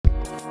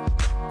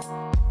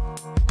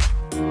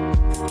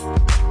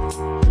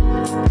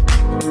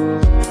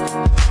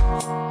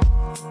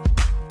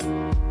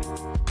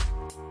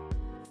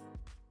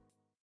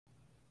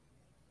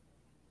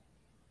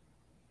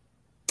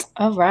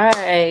All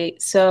right,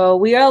 so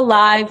we are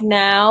live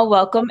now.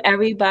 Welcome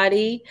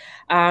everybody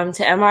to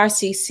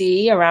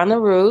MRCC Around the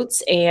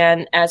Roots.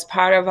 And as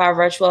part of our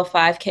virtual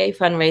 5K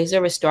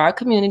fundraiser, Restore Our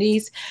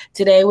Communities,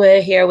 today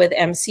we're here with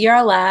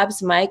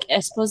MCRLabs, Mike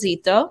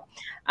Esposito.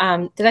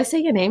 Did I say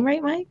your name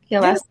right, Mike?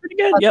 Your last pretty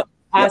good. Yep.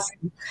 Awesome.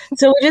 Yep.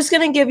 So we're just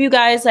going to give you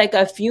guys like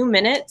a few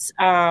minutes.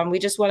 We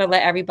just want to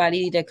let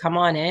everybody to come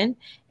on in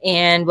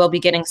and we'll be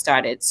getting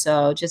started.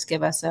 So just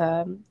give us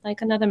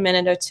like another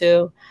minute or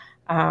two.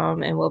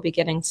 And we'll be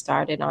getting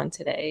started on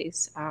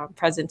today's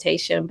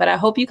presentation. But I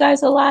hope you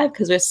guys are live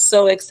because we're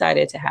so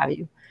excited to have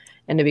you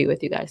and to be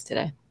with you guys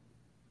today.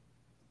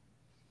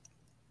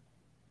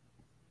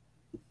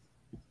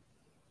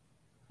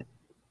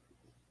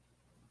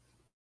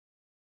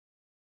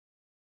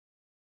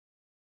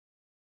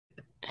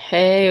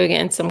 Hey, we're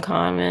getting some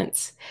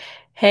comments.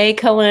 Hey,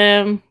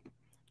 Kalim,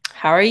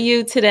 how are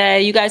you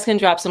today? You guys can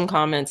drop some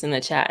comments in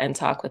the chat and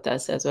talk with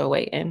us as we're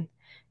waiting.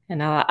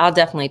 And I'll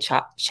definitely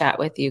chat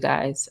with you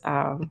guys.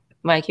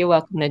 Mike, you're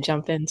welcome to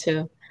jump in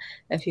too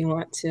if you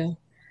want to.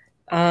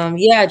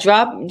 Yeah,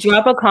 drop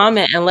a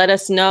comment and let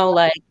us know,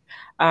 like,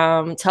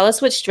 tell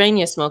us what strain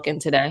you're smoking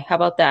today. How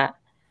about that?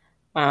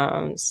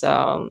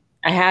 So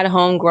I had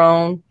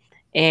homegrown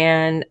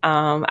and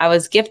I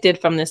was gifted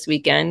from this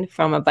weekend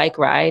from a bike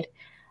ride.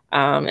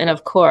 And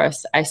of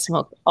course, I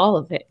smoked all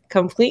of it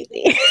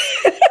completely.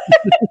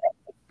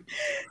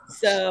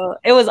 So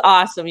it was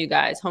awesome, you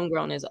guys.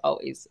 Homegrown is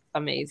always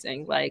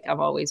amazing. Like, I'm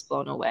always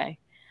blown away.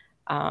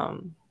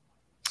 And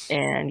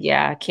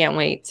yeah, I can't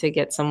wait to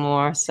get some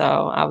more.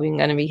 So I'm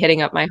going to be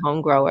hitting up my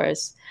home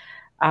growers.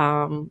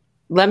 Let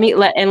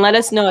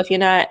us know if you're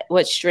not,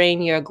 what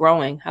strain you're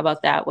growing. How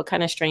about that? What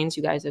kind of strains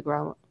you guys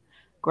are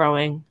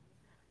growing?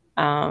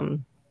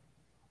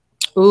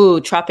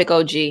 Ooh, Tropic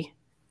OG.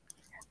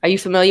 Are you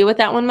familiar with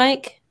that one,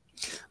 Mike?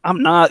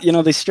 I'm not. You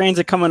know, these strains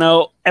are coming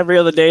out every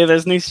other day.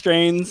 There's new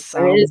strains.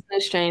 There is new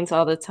strains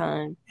all the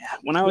time. Yeah,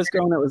 when I was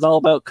growing, it was all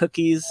about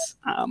cookies.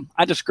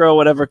 I just grow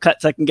whatever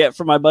cuts I can get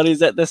from my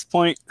buddies at this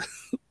point.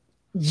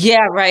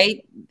 Yeah,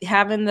 right.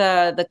 Having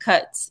the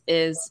cuts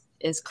is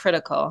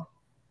critical.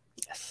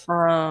 Yes.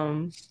 Let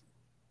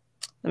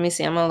me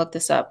see. I'm gonna look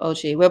this up.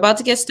 OG. We're about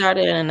to get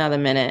started in another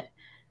minute.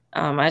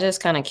 I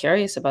just kind of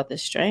curious about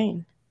this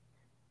strain.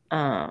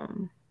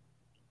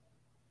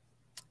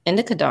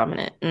 Indica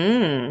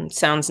dominant.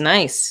 Sounds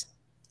nice.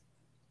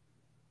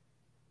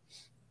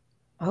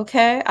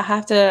 Okay, I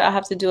have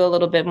to do a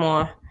little bit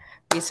more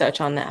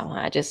research on that one.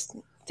 I just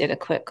did a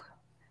quick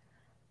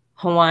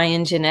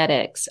Hawaiian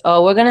genetics.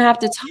 Oh, we're gonna have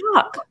to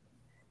talk.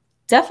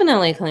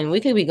 Definitely, Clean. We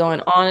could be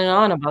going on and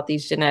on about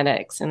these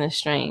genetics and the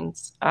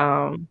strains.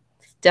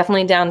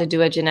 Definitely down to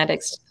do a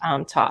genetics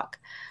talk.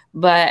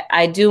 But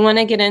I do want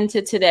to get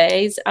into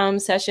today's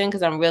session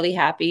because I'm really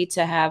happy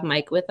to have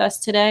Mike with us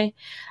today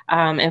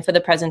and for the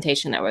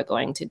presentation that we're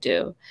going to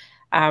do.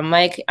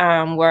 Mike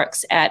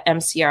works at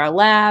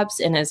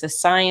MCRLabs and is a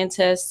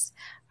scientist,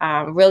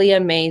 really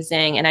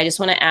amazing. And I just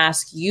want to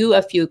ask you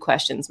a few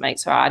questions, Mike,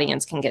 so our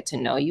audience can get to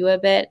know you a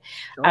bit.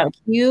 Sure. Can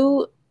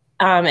you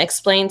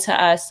explain to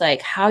us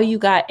like how you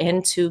got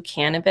into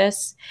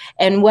cannabis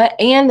and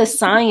the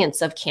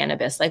science of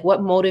cannabis? Like,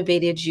 what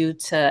motivated you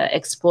to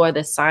explore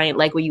the science?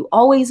 Like, were you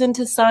always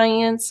into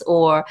science,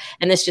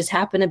 and this just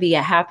happened to be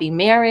a happy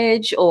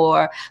marriage,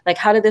 or like,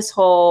 how did this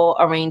whole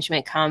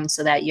arrangement come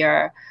so that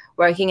you're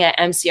working at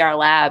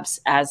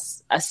MCRLabs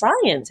as a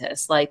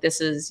scientist? Like, this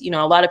is, a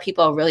lot of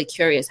people are really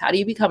curious. How do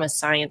you become a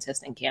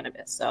scientist in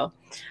cannabis? So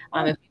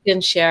if you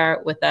can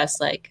share with us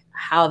like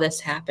how this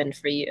happened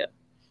for you.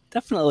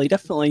 Definitely.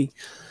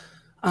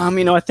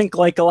 I think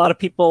like a lot of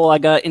people, I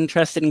got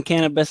interested in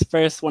cannabis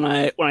first when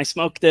I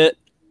smoked it.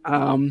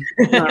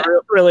 I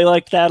really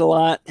liked that a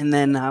lot. And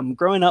then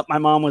growing up, my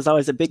mom was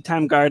always a big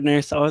time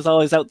gardener, so I was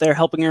always out there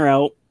helping her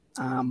out.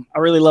 I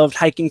really loved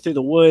hiking through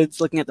the woods,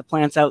 looking at the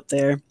plants out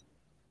there.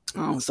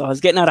 So I was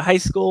getting out of high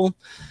school,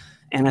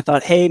 and I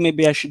thought, hey,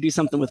 maybe I should do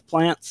something with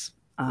plants.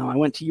 I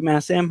went to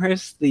UMass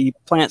Amherst, the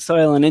plant,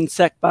 soil, and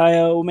insect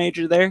bio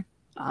major there.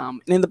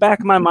 And in the back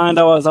of my mind,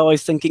 I was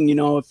always thinking,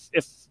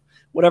 if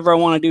whatever I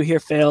want to do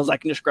here fails, I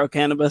can just grow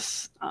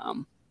cannabis.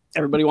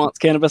 Everybody wants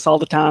cannabis all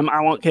the time.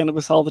 I want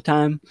cannabis all the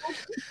time.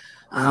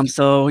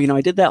 So, I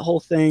did that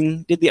whole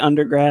thing, did the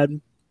undergrad,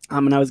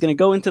 and I was going to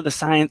go into the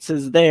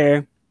sciences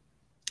there.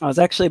 I was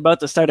actually about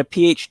to start a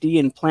PhD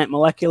in plant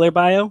molecular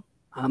bio.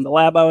 The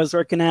lab I was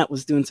working at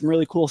was doing some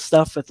really cool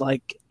stuff with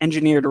like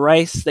engineered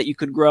rice that you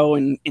could grow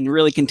in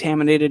really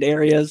contaminated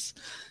areas.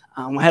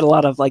 I had a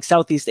lot of like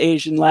Southeast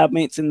Asian lab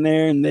mates in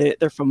there, and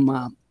they're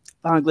from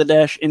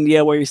Bangladesh,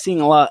 India, where you're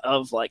seeing a lot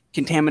of like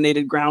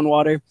contaminated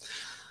groundwater.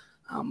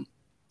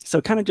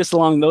 So kind of just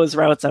along those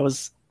routes, I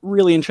was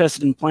really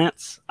interested in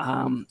plants.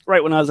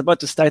 Right when I was about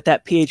to start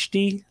that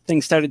PhD,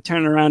 things started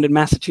turning around in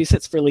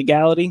Massachusetts for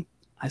legality.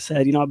 I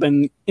said, I've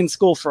been in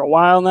school for a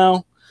while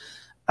now.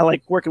 I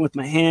like working with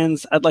my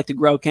hands. I'd like to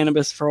grow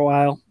cannabis for a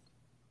while.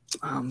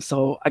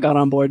 So I got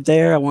on board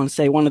there. I want to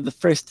say one of the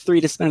first 3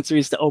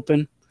 dispensaries to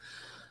open.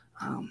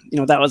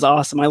 That was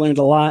awesome. I learned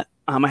a lot.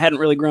 I hadn't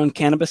really grown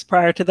cannabis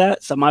prior to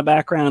that, so my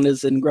background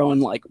is in growing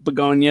like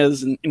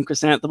begonias and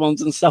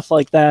chrysanthemums and stuff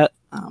like that.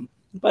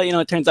 But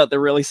it turns out they're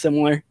really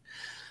similar.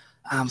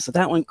 So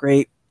that went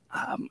great.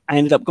 I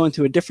ended up going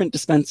to a different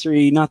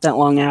dispensary not that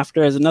long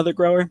after as another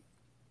grower.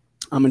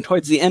 And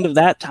towards the end of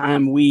that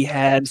time, we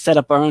had set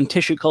up our own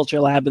tissue culture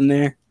lab in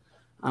there.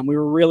 We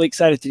were really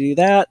excited to do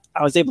that.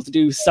 I was able to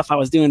do stuff I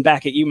was doing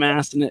back at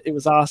UMass, and it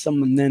was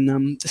awesome. And then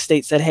the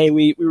state said, hey,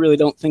 we really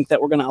don't think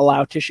that we're going to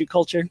allow tissue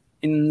culture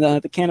in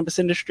the cannabis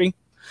industry.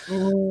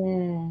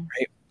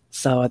 Right.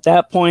 So at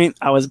that point,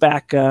 I was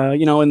back, in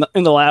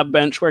the lab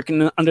bench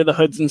working under the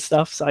hoods and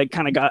stuff. So I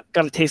kind of got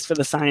a taste for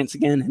the science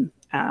again.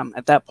 And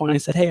at that point, I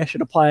said, hey, I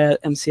should apply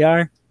at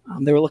MCR.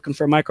 They were looking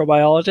for a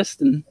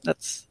microbiologist, and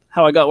that's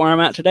how I got where I'm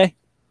at today.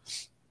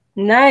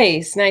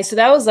 Nice. So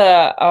that was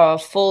a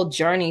full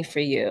journey for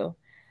you.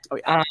 Oh,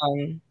 yeah.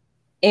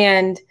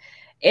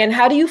 And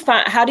how do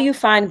you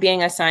find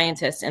being a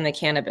scientist in the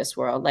cannabis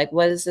world? Like,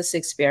 what has this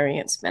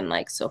experience been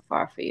like so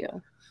far for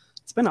you?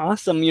 It's been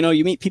awesome.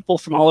 You meet people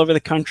from all over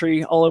the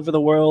country, all over the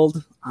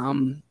world.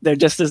 They're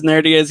just as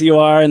nerdy as you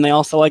are, and they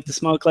also like to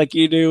smoke like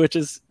you do, which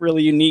is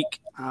really unique.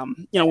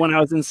 When I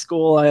was in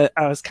school,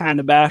 I was kind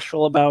of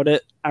bashful about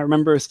it. I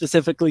remember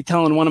specifically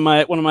telling one of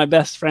my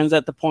best friends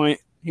at the point.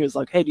 He was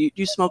like, hey, do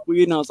you smoke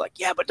weed? And I was like,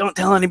 yeah, but don't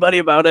tell anybody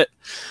about it.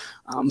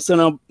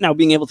 So now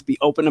being able to be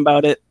open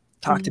about it,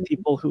 talk to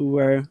people who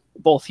are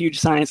both huge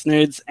science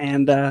nerds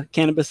and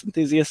cannabis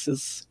enthusiasts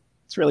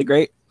it's really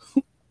great.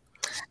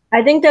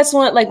 I think that's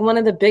one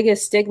of the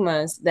biggest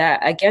stigmas that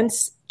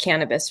against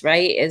cannabis,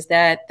 right? Is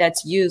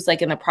that's used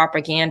like in the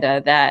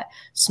propaganda that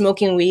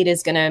smoking weed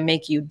is going to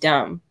make you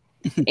dumb.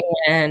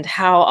 And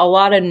how a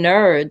lot of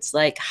nerds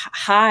like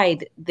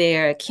hide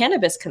their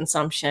cannabis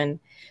consumption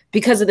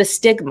because of the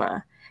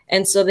stigma.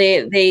 And so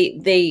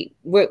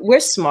we're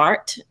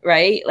smart,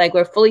 right? Like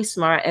we're fully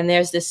smart. And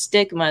there's this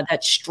stigma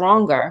that's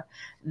stronger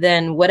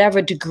than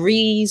whatever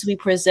degrees we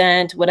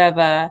present,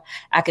 whatever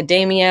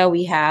academia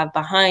we have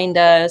behind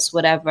us,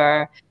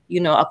 whatever,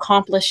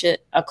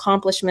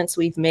 accomplishments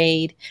we've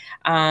made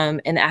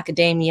in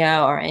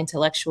academia or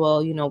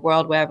intellectual,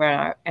 world,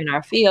 wherever in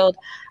our field.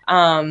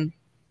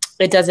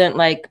 It doesn't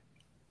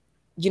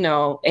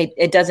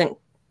it doesn't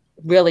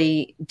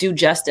really do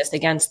justice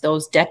against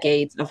those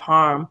decades of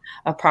harm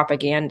of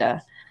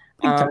propaganda.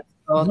 So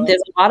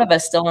there's a lot of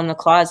us still in the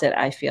closet,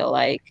 I feel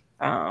like,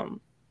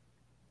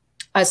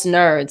 us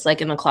nerds,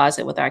 like in the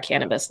closet with our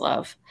cannabis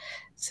love.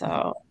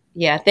 So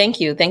yeah, thank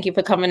you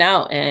for coming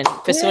out and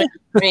pursuing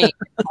me.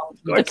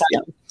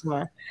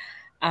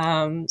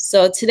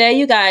 So today,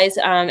 you guys,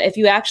 if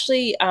you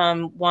actually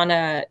want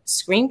to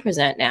screen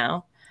present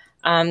now,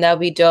 that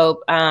would be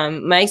dope.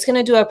 Mike's going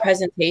to do a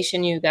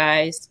presentation, you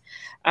guys,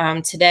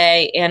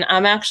 today. And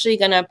I'm actually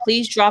going to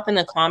please drop in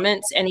the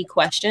comments any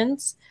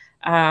questions.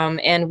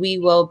 And we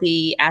will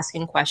be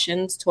asking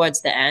questions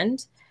towards the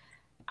end.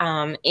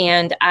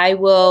 And I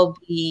will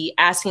be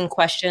asking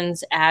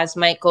questions as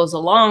Mike goes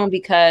along,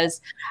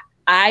 because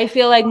I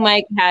feel like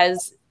Mike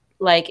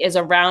is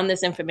around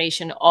this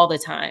information all the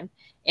time.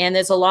 And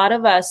there's a lot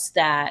of us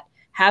that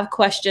have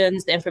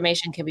questions. The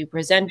information can be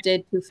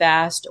presented too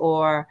fast,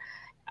 or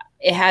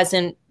we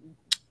haven't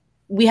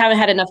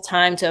had enough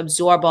time to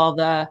absorb all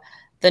the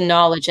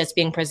knowledge that's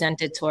being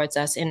presented towards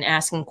us, in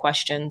asking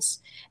questions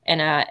in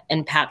an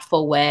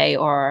impactful way,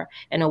 or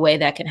in a way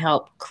that can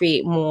help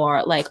create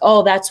more like,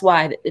 oh, that's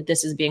why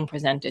this is being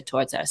presented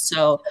towards us.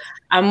 So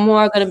I'm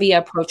more going to be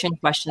approaching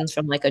questions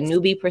from like a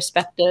newbie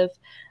perspective.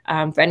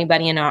 For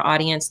anybody in our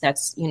audience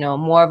that's,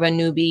 more of a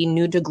newbie,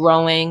 new to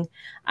growing,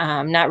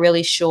 not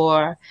really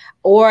sure.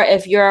 Or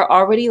if you're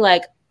already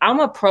like, I'm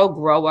a pro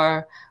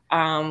grower,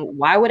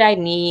 why would I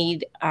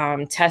need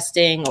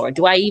testing, or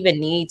do I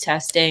even need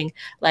testing?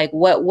 Like,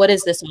 what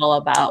is this all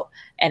about?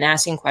 And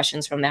asking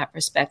questions from that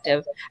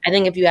perspective. I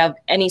think if you have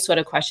any sort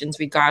of questions,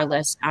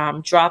 regardless,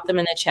 drop them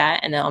in the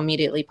chat and they'll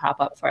immediately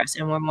pop up for us.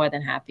 And we're more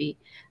than happy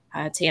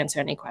to answer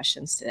any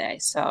questions today.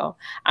 So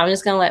I'm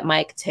just going to let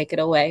Mike take it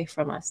away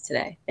from us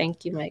today.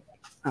 Thank you, Mike.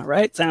 All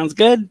right. Sounds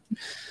good.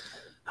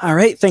 All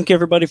right. Thank you,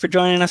 everybody, for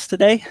joining us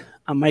today.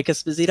 I'm Mike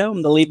Esposito.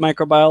 I'm the lead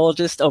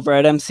microbiologist over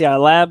at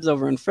MCRLabs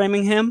over in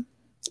Framingham.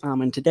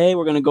 And today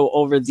we're going to go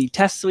over the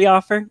tests we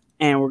offer,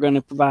 and we're going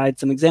to provide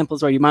some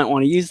examples where you might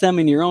want to use them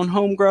in your own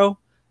home grow.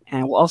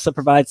 And we'll also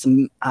provide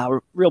some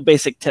real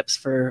basic tips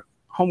for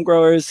home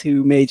growers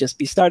who may just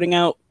be starting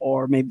out,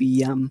 or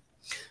maybe,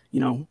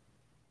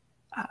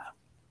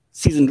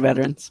 seasoned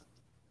veterans.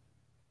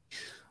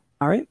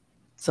 All right.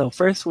 So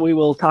first, we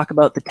will talk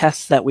about the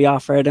tests that we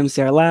offer at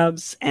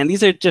MCRLabs. And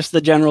these are just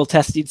the general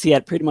tests you'd see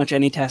at pretty much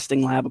any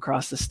testing lab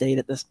across the state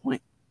at this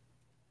point.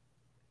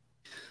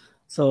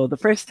 So the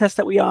first test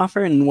that we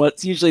offer, and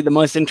what's usually the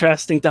most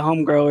interesting to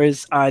home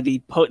growers, are the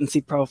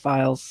potency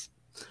profiles.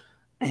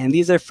 And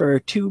these are for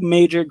two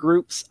major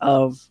groups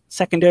of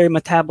secondary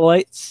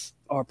metabolites,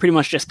 or pretty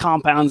much just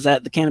compounds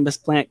that the cannabis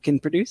plant can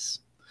produce.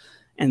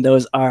 And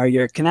those are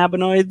your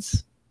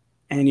cannabinoids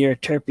and your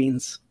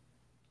terpenes.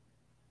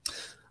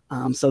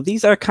 So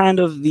these are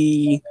kind of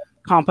the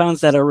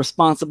compounds that are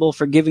responsible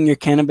for giving your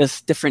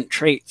cannabis different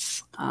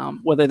traits,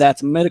 whether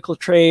that's a medical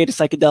trait, a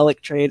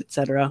psychedelic trait,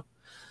 etc.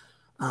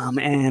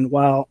 And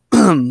while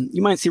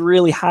you might see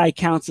really high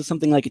counts of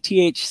something like a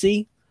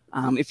THC,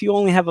 if you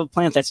only have a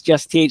plant that's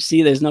just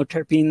THC, there's no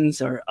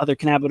terpenes or other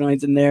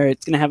cannabinoids in there,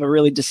 it's going to have a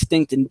really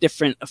distinct and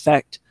different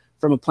effect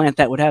from a plant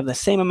that would have the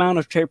same amount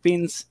of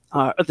terpenes,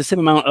 or the same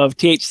amount of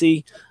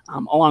THC,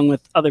 along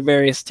with other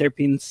various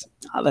terpenes.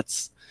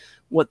 That's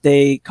what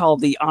they call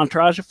the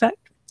entourage effect.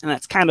 And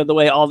that's kind of the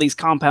way all these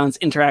compounds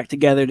interact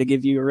together to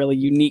give you a really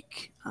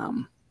unique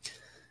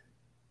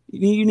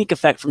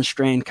effect from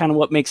strain, kind of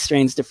what makes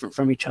strains different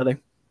from each other.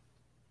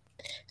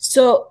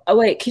 So,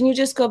 wait, can you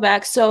just go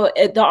back? So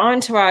the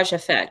entourage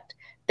effect,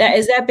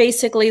 is that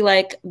basically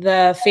like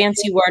the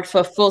fancy word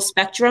for full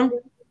spectrum?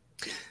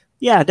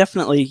 Yeah,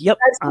 definitely. Yep.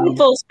 I've seen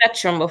full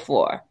spectrum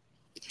before.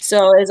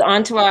 So is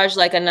entourage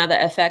like another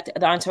effect,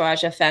 the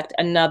entourage effect,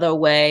 another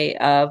way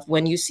of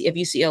if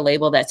you see a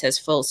label that says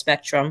full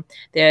spectrum,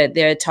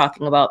 they're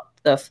talking about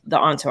the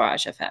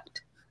entourage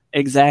effect.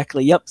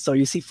 Exactly. Yep. So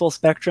you see full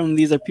spectrum.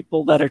 These are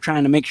people that are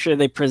trying to make sure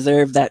they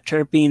preserve that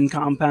terpene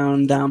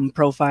compound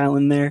profile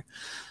in there.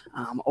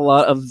 A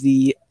lot of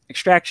the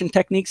extraction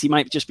techniques, you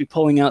might just be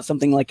pulling out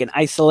something like an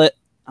isolate,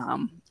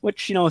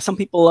 which, you know, some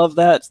people love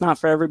that. It's not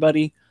for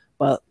everybody.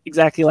 But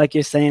exactly like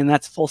you're saying,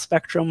 that's full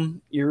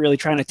spectrum. You're really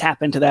trying to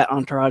tap into that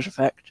entourage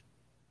effect.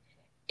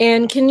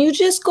 And can you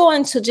just go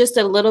into just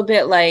a little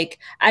bit, like,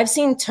 I've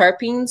seen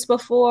terpenes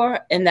before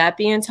and that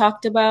being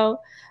talked about,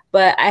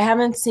 but I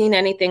haven't seen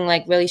anything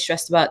like really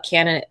stressed about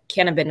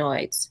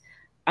cannabinoids.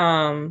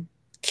 Can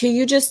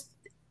you just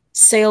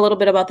say a little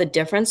bit about the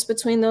difference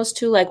between those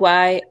two? Like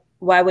why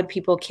would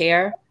people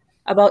care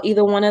about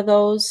either one of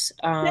those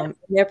in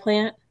their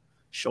plant?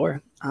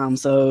 Sure.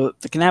 So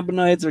the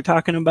cannabinoids we're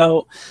talking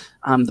about,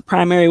 the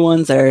primary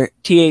ones are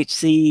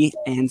THC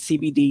and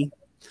CBD.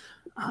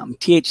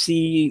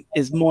 THC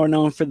is more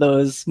known for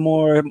those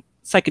more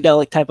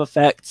psychedelic type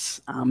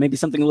effects, maybe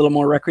something a little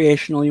more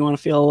recreational. You want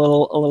to feel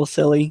a little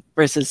silly,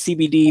 versus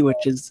CBD,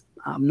 which is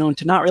known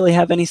to not really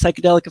have any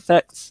psychedelic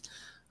effects.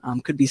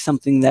 Could be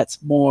something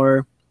that's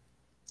more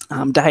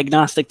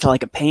diagnostic to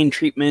like a pain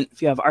treatment.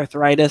 If you have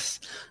arthritis,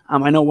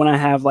 I know when I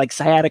have like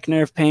sciatic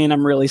nerve pain,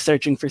 I'm really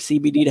searching for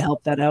CBD to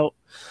help that out.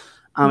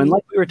 And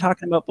like we were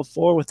talking about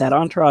before with that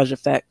entourage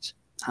effect,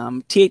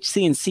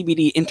 THC and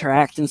CBD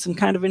interact in some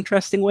kind of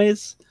interesting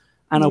ways.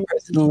 I know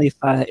personally,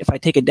 if I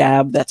take a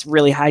dab that's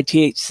really high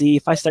THC,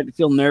 if I start to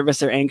feel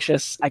nervous or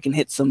anxious, I can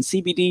hit some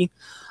CBD,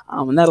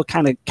 and that'll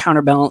kind of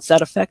counterbalance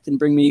that effect and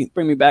bring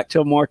me back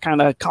to a more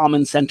kind of calm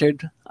and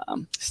centered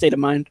state of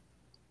mind.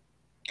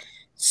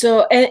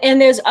 So, and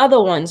there's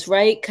other ones,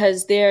 right?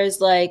 Because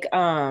there's like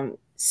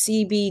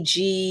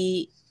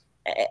CBG,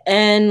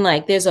 and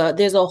like there's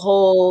a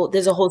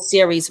whole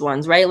series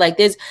ones, right? Like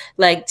there's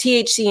like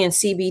THC and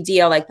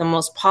CBD are like the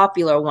most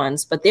popular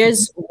ones, but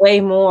there's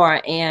way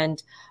more,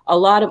 and a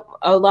lot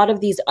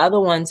of these other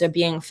ones are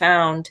being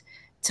found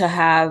to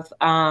have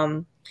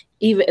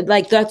even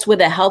like that's where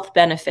the health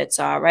benefits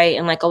are, right?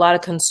 And like a lot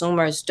of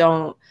consumers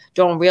don't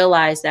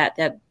realize that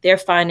they're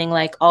finding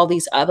like all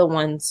these other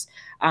ones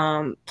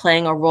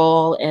playing a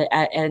role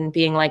and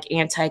being like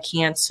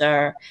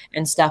anti-cancer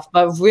and stuff,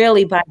 but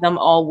really by them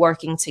all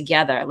working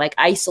together, like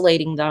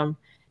isolating them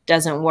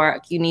doesn't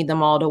work. You need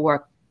them all to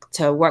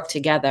work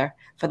together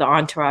for the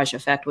entourage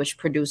effect, which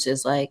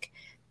produces like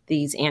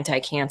these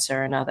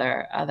anti-cancer and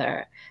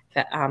other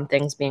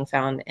things being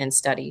found in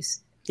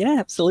studies. Yeah,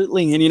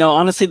 absolutely. And, you know,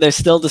 honestly, they're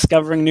still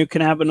discovering new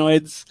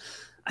cannabinoids.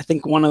 I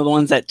think one of the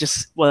ones that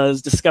just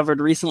was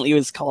discovered recently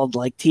was called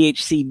like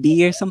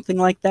THCB or something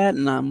like that.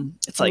 And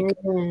it's like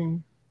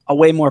a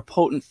way more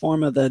potent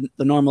form of the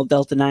normal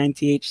Delta-9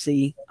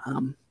 THC.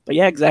 But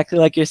yeah, exactly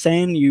like you're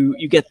saying,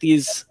 you get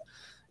these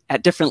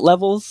at different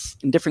levels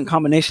in different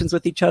combinations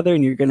with each other,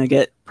 and you're going to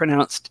get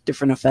pronounced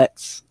different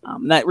effects.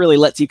 That really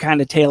lets you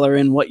kind of tailor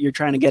in what you're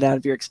trying to get out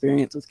of your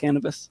experience with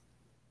cannabis.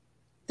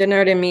 The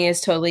nerd in me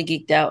is totally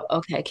geeked out.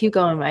 Okay, keep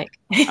going, Mike.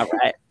 All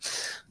right.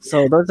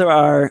 So those are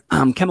our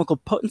chemical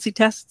potency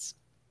tests.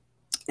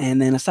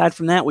 And then aside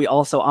from that, we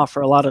also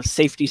offer a lot of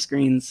safety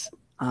screens.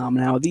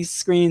 Now, these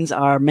screens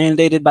are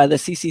mandated by the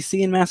CCC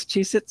in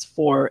Massachusetts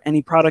for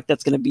any product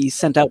that's going to be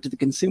sent out to the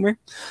consumer.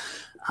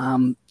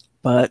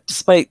 But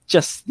despite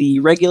just the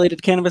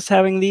regulated cannabis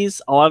having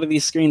these, a lot of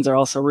these screens are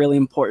also really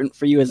important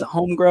for you as a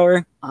home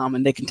grower,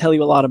 and they can tell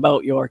you a lot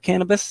about your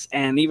cannabis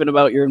and even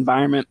about your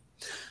environment.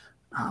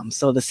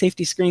 So the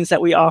safety screens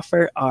that we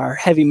offer are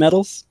heavy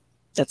metals.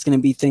 That's going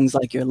to be things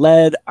like your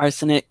lead,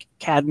 arsenic,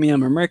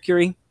 cadmium, or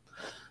mercury.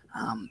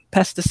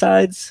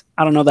 Pesticides,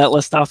 I don't know that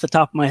list off the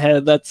top of my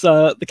head. That's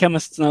the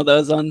chemists know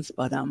those ones,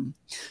 but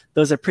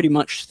those are pretty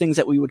much things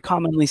that we would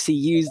commonly see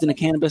used in a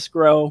cannabis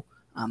grow.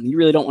 You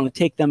really don't want to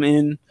take them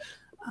in.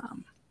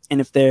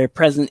 And if they're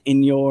present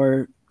in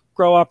your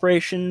grow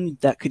operation,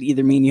 that could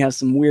either mean you have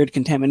some weird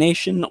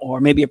contamination,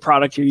 or maybe a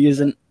product you're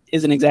using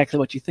isn't exactly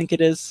what you think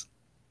it is.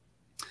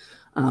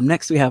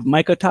 Next, we have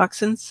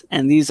mycotoxins,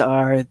 and these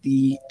are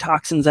the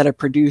toxins that are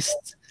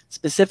produced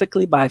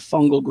specifically by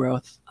fungal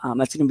growth.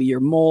 That's going to be your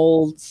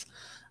molds,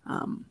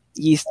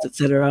 yeast,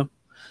 etc.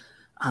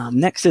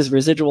 Next is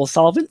residual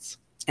solvents,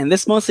 and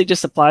this mostly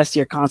just applies to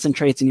your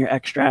concentrates and your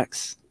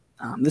extracts.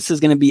 This is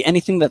going to be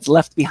anything that's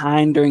left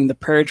behind during the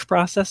purge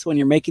process when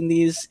you're making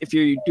these, if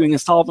you're doing a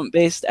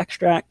solvent-based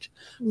extract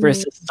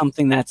versus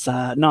something that's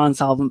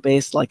non-solvent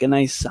based, like a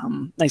nice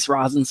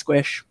rosin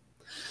squish.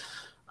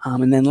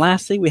 And then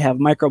lastly, we have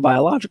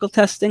microbiological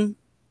testing,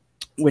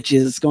 which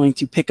is going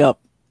to pick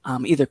up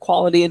either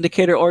quality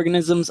indicator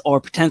organisms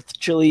or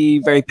potentially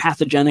very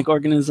pathogenic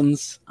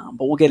organisms,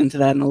 but we'll get into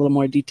that in a little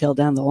more detail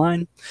down the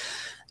line.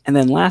 And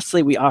then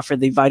lastly, we offer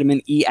the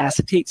vitamin E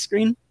acetate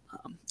screen.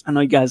 I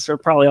know you guys are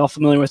probably all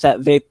familiar with that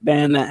vape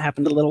ban that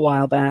happened a little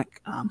while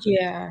back.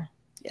 Yeah.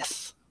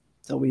 Yes.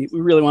 So we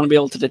really want to be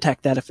able to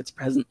detect that if it's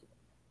present.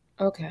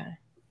 Okay.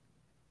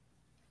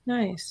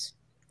 Nice.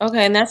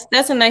 Okay, and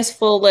that's a nice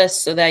full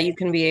list so that you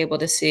can be able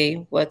to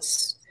see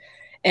what's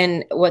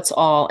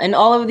all. And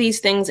all of these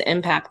things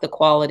impact the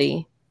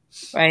quality,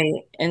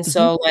 right? And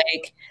so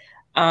like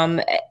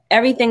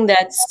everything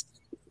that's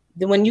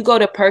when you go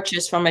to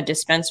purchase from a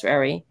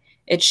dispensary,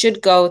 it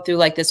should go through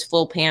like this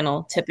full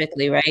panel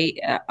typically, right?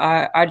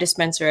 Our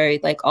dispensary,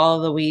 like all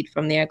of the weed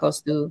from there goes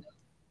through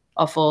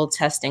a full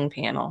testing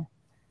panel.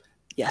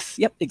 Yes.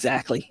 Yep.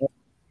 Exactly.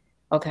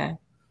 Okay.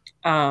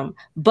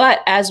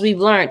 But as we've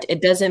learned,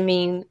 it doesn't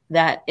mean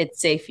that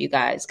it's safe, you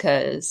guys,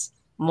 because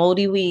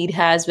moldy weed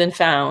has been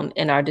found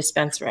in our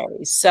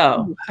dispensaries.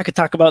 So I could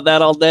talk about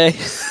that all day.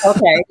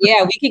 Okay.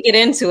 Yeah, we could get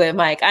into it,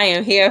 Mike. I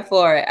am here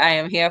for it. I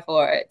am here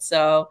for it.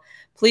 So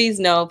please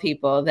know,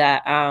 people,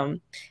 that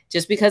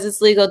just because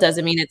it's legal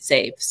doesn't mean it's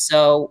safe.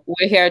 So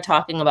we're here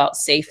talking about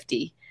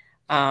safety.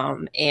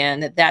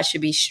 And that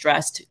should be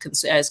stressed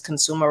as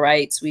consumer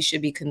rights. We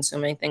should be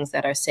consuming things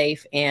that are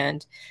safe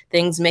and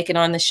things make it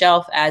on the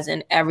shelf. As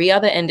in every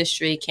other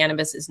industry,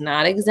 cannabis is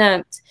not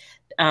exempt.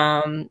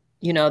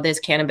 There's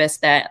cannabis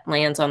that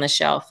lands on the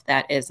shelf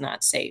that is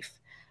not safe.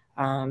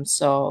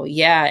 So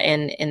yeah,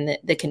 and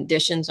the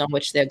conditions on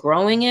which they're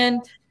growing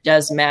in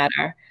does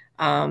matter.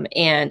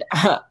 And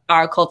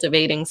our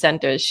cultivating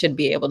centers should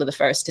be able to the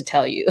first to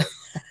tell you,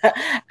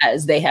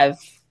 as they have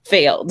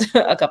failed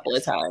a couple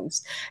of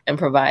times in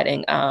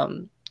providing,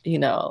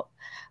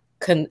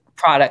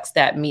 products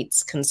that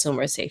meets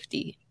consumer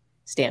safety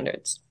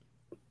standards.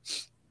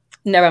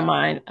 Never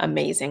mind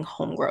amazing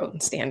homegrown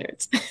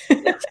standards.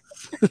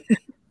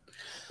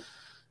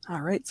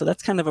 All right, so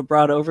that's kind of a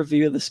broad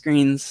overview of the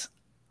screens.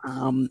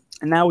 And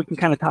now we can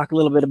kind of talk a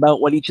little bit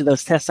about what each of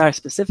those tests are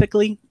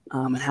specifically,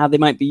 and how they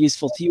might be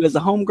useful to you as a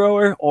home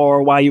grower,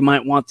 or why you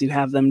might want to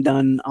have them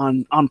done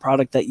on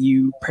product that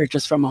you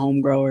purchase from a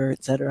home grower,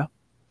 etc.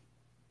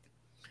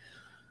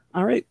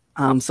 All right,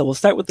 so we'll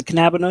start with the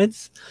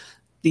cannabinoids.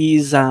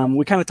 These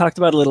we kind of talked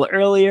about a little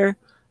earlier,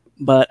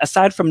 but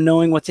aside from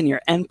knowing what's in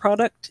your end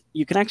product,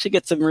 you can actually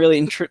get some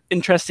really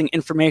interesting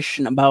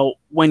information about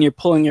when you're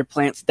pulling your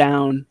plants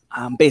down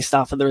based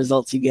off of the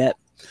results you get.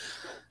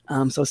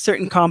 So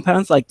certain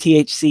compounds like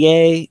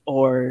THCA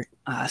or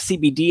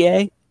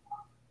CBDA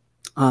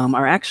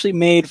are actually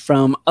made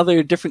from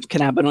other different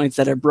cannabinoids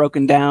that are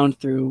broken down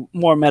through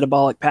more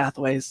metabolic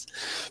pathways.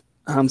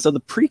 So the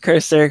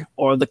precursor,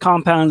 or the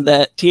compound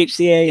that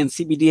THCA and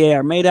CBDA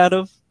are made out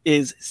of,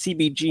 is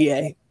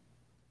CBGA.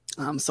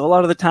 So a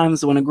lot of the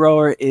times when a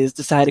grower is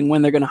deciding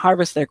when they're going to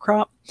harvest their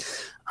crop,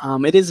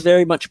 it is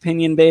very much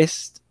opinion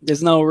based.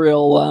 There's no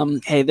real,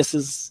 hey, this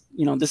is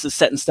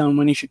set in stone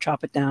when you should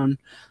chop it down.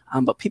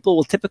 But people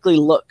will typically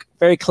look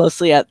very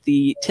closely at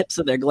the tips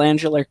of their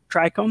glandular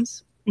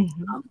trichomes.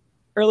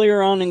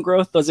 Earlier on in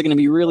growth, those are going to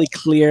be really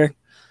clear,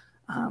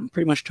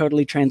 pretty much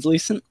totally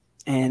translucent.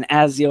 And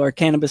as your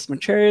cannabis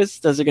matures,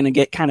 those are going to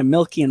get kind of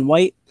milky and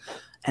white.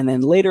 And then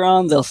later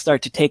on, they'll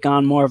start to take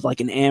on more of like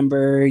an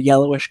amber,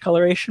 yellowish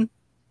coloration.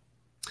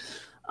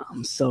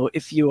 So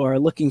if you are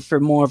looking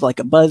for more of like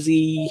a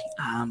buzzy,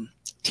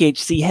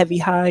 THC heavy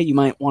high, you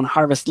might want to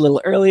harvest a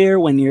little earlier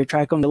when your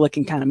trichomes are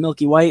looking kind of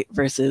milky white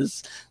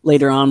versus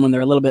later on when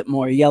they're a little bit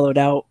more yellowed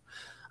out.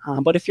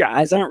 But if your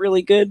eyes aren't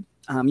really good,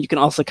 you can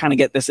also kind of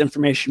get this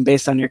information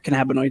based on your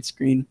cannabinoid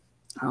screen.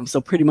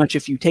 So pretty much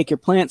if you take your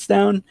plants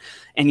down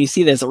and you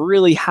see there's a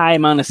really high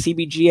amount of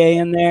CBGA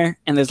in there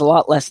and there's a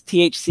lot less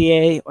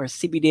THCA or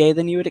CBDA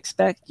than you would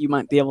expect, you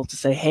might be able to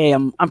say, hey,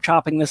 I'm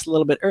chopping this a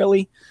little bit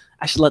early.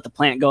 I should let the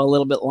plant go a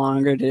little bit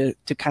longer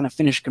to kind of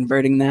finish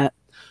converting that.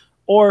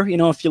 Or,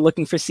 if you're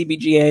looking for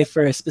CBGA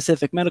for a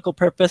specific medical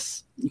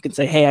purpose, you can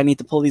say, hey, I need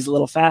to pull these a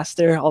little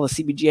faster. All the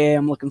CBGA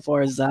I'm looking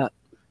for is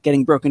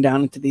getting broken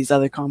down into these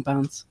other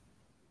compounds.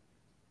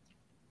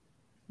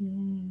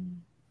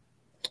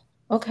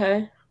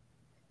 Okay.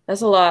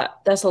 That's a lot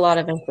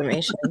of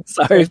information.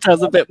 Sorry if that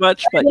was a bit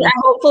much, but yeah.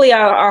 Hopefully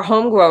our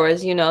home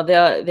growers,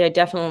 they're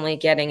definitely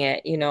getting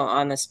it,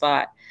 on the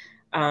spot.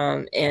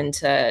 And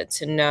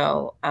to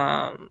know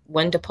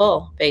when to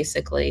pull,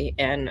 basically,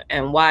 and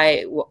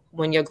why,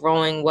 when you're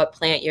growing, what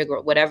plant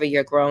whatever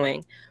you're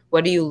growing,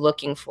 what are you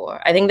looking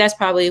for? I think that's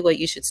probably what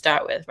you should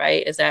start with,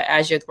 right? Is that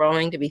as you're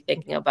growing, to be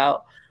thinking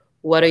about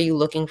what are you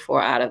looking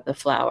for out of the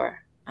flower,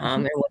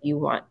 and what you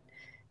want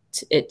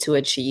it to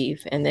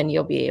achieve. And then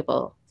you'll be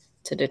able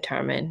to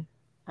determine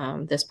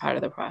this part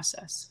of the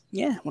process.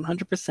 Yeah,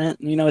 100%.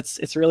 You know,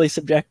 it's really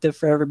subjective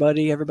for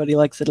everybody. Everybody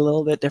likes it a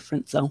little bit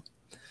different. So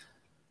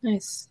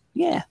nice.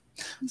 Yeah.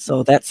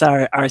 So that's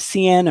our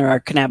CN, or our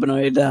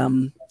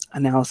cannabinoid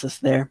analysis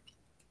there.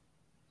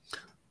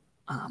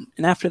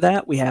 And after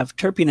that, we have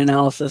terpene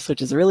analysis,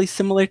 which is a really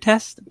similar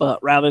test,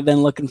 but rather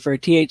than looking for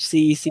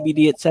THC,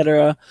 CBD,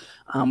 etc.,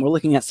 we're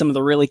looking at some of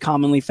the really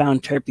commonly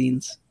found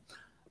terpenes.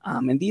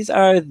 And these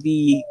are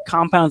the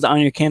compounds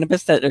on your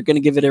cannabis that are going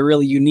to give it a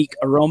really unique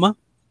aroma.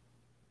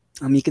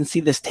 You can see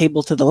this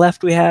table to the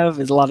left we have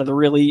is a lot of the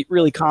really,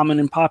 really common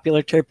and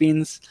popular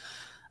terpenes,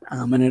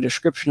 and a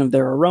description of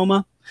their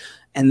aroma.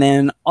 And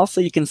then also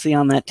you can see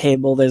on that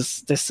table,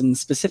 there's some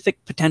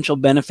specific potential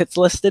benefits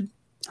listed.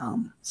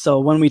 So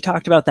when we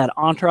talked about that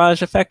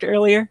entourage effect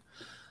earlier,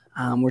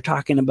 we're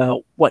talking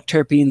about what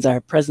terpenes are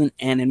present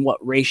and in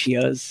what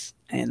ratios,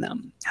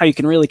 and how you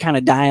can really kind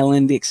of dial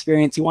in the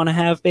experience you want to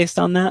have based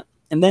on that.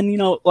 And then, you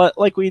know,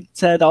 like we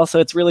said, also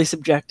it's really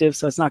subjective,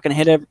 so it's not going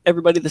to hit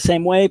everybody the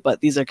same way,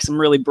 but these are some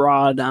really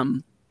broad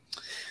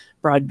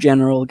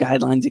general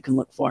guidelines you can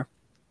look for.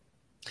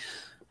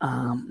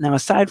 Now,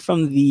 aside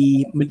from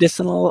the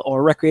medicinal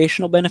or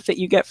recreational benefit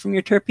you get from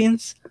your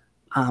terpenes,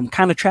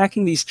 kind of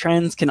tracking these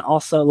trends can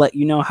also let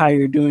you know how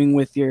you're doing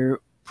with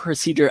your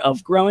procedure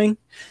of growing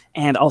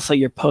and also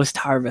your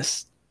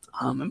post-harvest.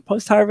 And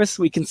post-harvest,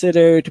 we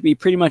consider to be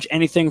pretty much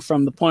anything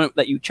from the point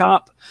that you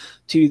chop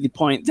to the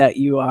point that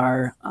you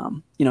are,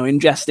 you know,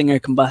 ingesting or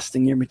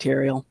combusting your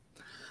material.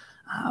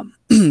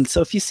 So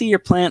if you see your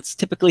plants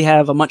typically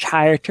have a much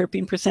higher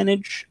terpene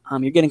percentage,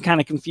 you're getting kind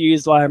of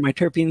confused, why are my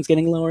terpenes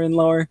getting lower and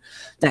lower?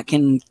 That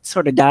can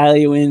sort of dial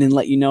you in and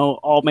let you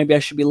know, oh, maybe I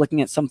should be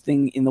looking at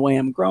something in the way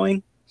I'm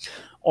growing,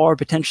 or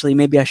potentially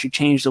maybe I should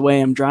change the way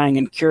I'm drying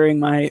and curing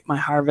my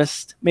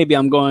harvest. Maybe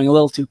I'm going a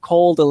little too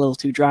cold, a little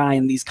too dry,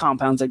 and these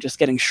compounds are just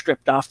getting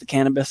stripped off the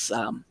cannabis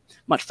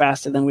much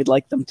faster than we'd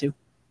like them to.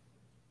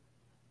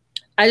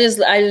 I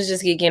was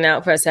just geeking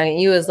out for a second.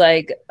 You was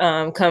like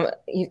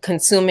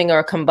consuming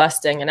or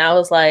combusting, and I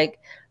was like,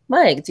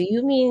 Mike, do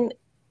you mean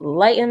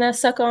lighting that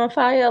sucker on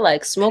fire,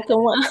 like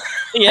smoking one?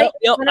 Yep,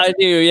 I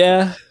do.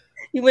 Yeah,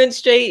 you went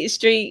straight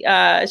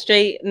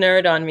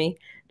nerd on me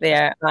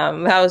there.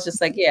 I was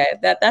just like, yeah,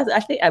 that's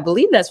I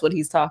believe that's what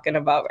he's talking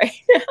about right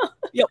now.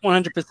 Yep,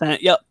 100%.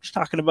 Yep, just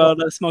talking about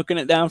smoking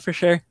it down for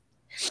sure.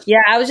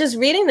 Yeah, I was just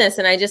reading this,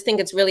 and I just think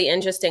it's really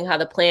interesting how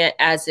the plant,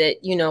 as it,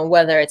 you know,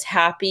 whether it's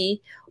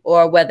happy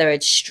or whether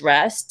it's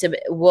stressed,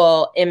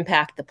 will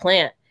impact the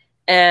plant.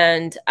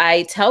 And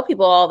I tell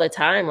people all the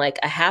time, like,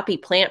 a happy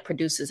plant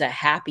produces a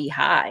happy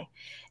high.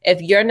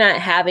 If you're not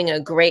having a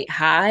great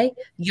high,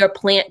 your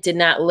plant did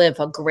not live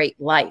a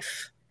great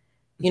life.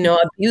 You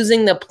know,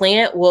 abusing the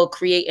plant will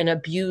create an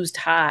abused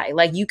high.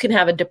 Like, you can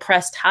have a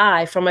depressed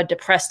high from a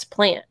depressed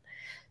plant.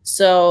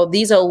 So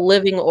these are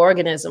living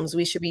organisms.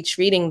 We should be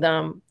treating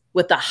them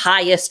with the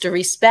highest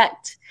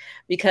respect,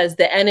 because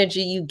the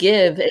energy you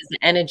give is the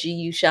energy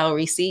you shall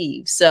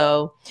receive.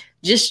 So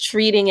just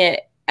treating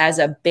it as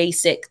a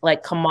basic,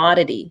 like,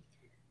 commodity,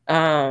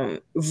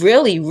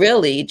 really,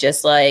 really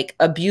just like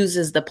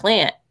abuses the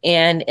plant.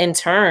 And in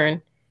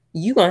turn,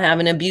 you're going to have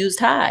an abused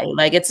high.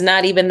 Like, it's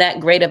not even that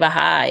great of a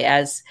high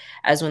as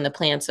when the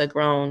plants are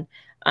grown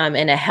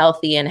in a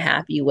healthy and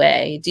happy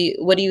way.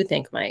 What do you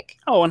think, Mike?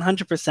 Oh,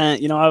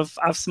 100%. You know,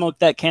 I've smoked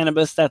that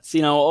cannabis that's,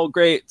 you know, oh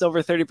great, it's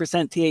over 30%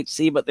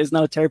 THC, but there's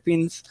no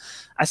terpenes.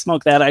 I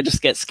smoke that, I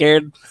just get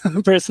scared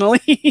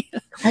personally.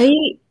 Right?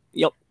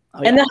 Yep. Oh,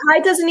 and yeah. The high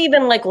doesn't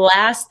even like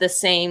last the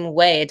same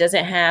way. It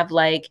doesn't have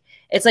like,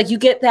 it's like you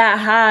get that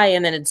high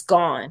and then it's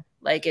gone.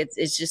 Like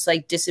it's just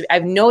like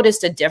I've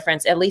noticed a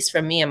difference, at least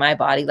for me in my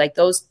body. Like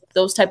those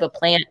type of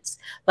plants,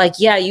 like,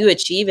 yeah, you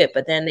achieve it,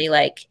 but then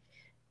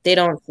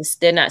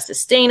they're not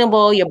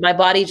sustainable. My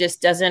body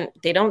just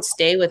they don't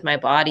stay with my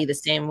body the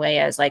same way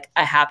as like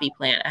a happy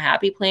plant, a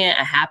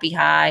happy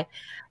high.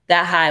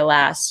 That high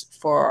lasts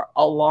for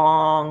a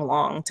long,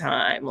 long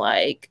time.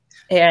 Like,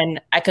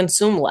 and I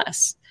consume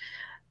less.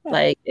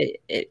 Like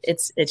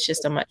it's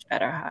just a much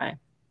better high.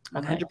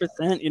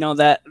 100%. You know,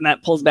 that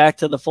pulls back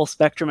to the full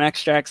spectrum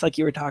extracts like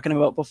you were talking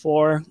about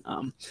before.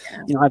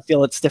 You know, I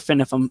feel it's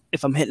different if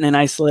I'm hitting an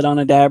isolate on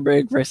a dab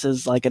rig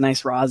versus like a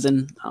nice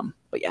rosin.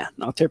 But yeah,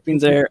 no,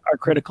 terpenes are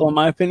critical in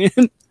my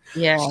opinion.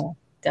 Yeah,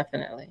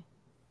 definitely.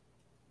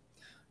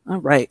 All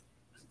right.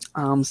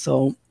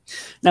 So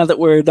now that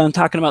we're done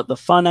talking about the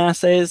fun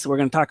assays, we're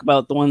going to talk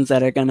about the ones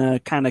that are going to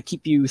kind of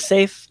keep you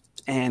safe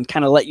and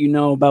kind of let you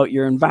know about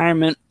your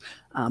environment,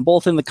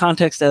 both in the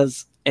context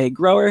as a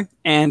grower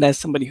and as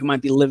somebody who might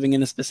be living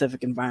in a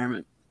specific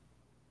environment.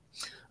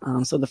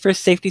 So the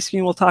first safety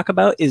screen we'll talk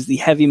about is the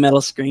heavy metal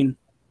screen.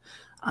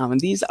 And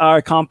these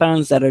are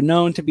compounds that are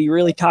known to be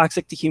really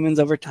toxic to humans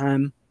over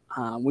time.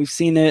 We've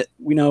seen it.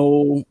 We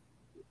know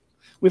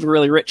we have a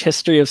really rich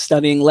history of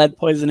studying lead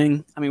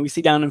poisoning. I mean, we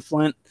see down in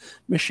Flint,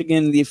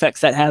 Michigan, the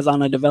effects that has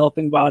on a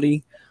developing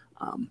body.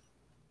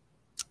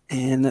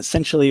 And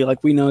essentially,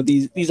 like, we know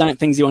these aren't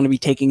things you want to be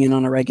taking in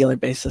on a regular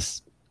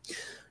basis.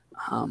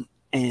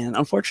 And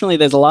unfortunately,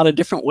 there's a lot of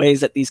different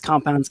ways that these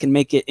compounds can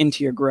make it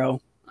into your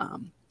grow.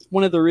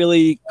 One of the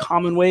really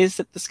common ways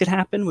that this could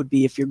happen would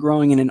be if you're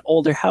growing in an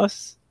older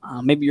house.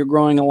 Maybe you're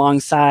growing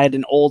alongside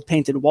an old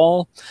painted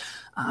wall.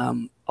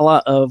 A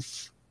lot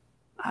of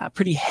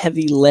pretty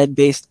heavy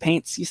lead-based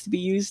paints used to be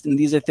used, and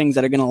these are things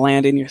that are going to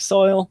land in your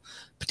soil,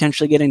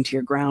 potentially get into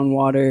your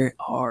groundwater,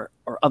 or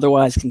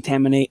otherwise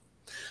contaminate.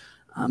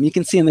 You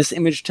can see in this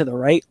image to the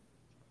right,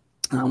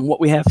 what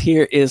we have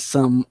here is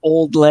some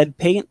old lead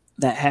paint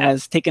that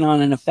has taken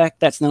on an effect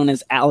that's known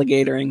as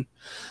alligatoring.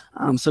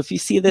 So if you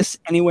see this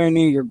anywhere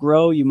near your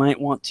grow, you might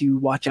want to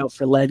watch out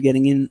for lead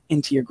getting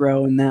into your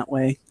grow in that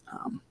way.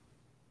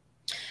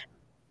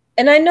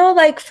 And I know,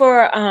 like,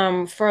 for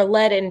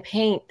lead in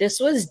paint, this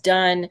was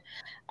done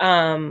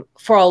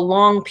for a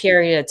long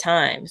period of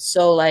time.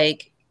 So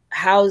like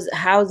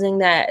housing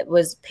that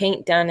was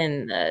paint done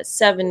in the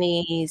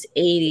 70s,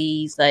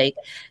 80s, like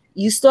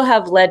you still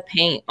have lead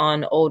paint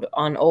on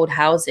old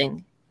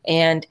housing.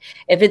 And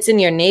if it's in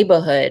your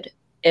neighborhood,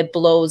 it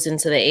blows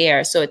into the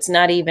air. So it's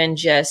not even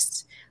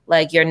just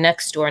like your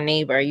next door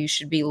neighbor. You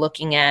should be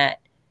looking at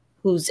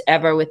who's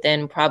ever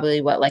within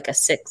probably like a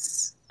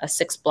six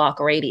block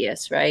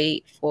radius,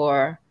 right?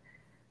 For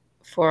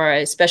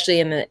especially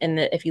in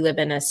the if you live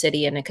in a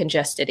city in a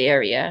congested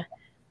area,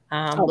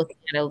 looking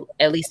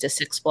at least a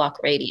 6 block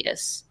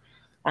radius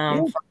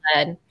for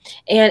lead.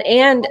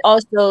 And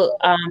also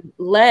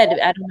lead,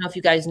 I don't know if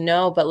you guys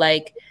know, but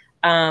like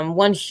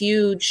one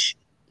huge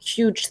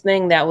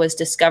thing that was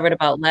discovered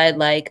about lead,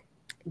 like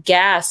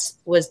gas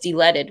was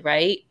de-leaded,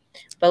 right?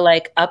 But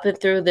like up and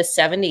through the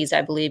 70s,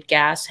 I believe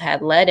gas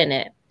had lead in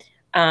it.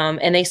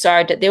 And they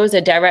started, there was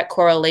a direct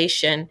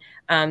correlation.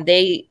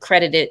 They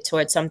credit it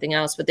towards something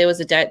else, but there's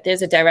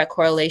a direct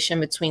correlation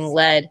between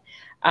lead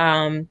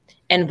and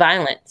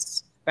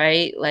violence,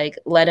 right? Like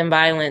lead and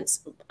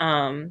violence,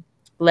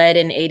 lead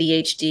and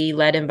ADHD,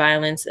 lead and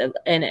violence,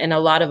 and a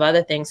lot of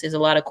other things. There's a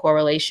lot of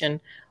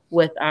correlation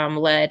with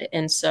lead.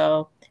 And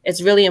so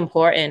it's really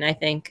important, I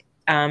think,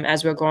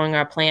 as we're growing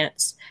our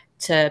plants,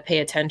 to pay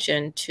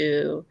attention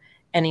to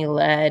any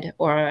lead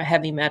or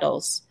heavy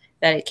metals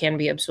that it can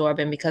be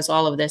absorbing, because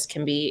all of this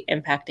can be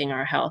impacting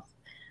our health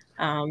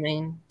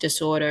and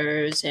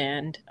disorders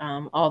and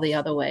all the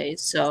other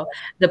ways. So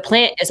the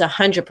plant is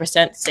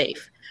 100%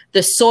 safe.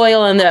 The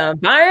soil and the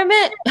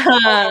environment,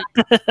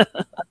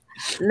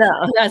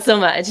 no, not so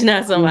much,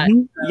 not so much.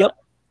 Yep.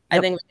 I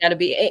think we got to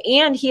be,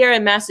 and here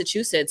in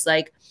Massachusetts,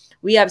 like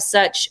we have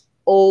such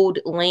old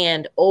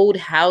land, old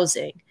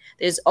housing.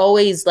 There's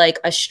always like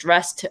a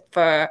stress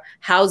for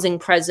housing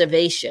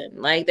preservation.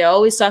 Like they're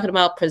always talking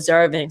about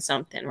preserving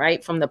something,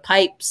 right? From the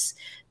pipes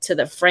to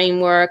the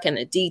framework and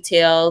the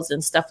details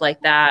and stuff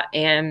like that.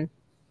 And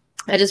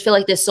I just feel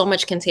like there's so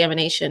much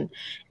contamination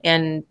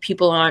and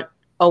people aren't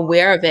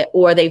aware of it,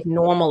 or they've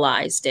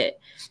normalized it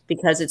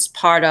because it's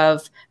part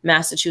of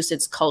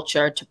Massachusetts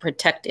culture to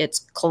protect its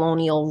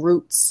colonial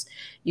roots,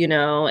 you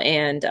know,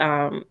 and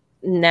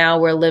now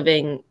we're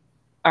living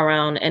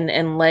around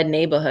in lead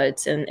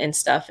neighborhoods and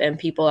stuff, and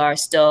people are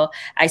still,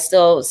 I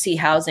still see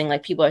housing,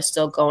 like people are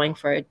still going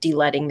for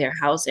de-leading their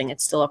housing.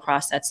 It's still a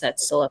process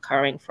that's still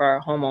occurring for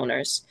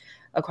homeowners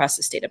across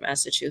the state of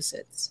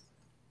Massachusetts.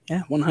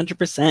 Yeah,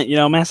 100%. You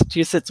know,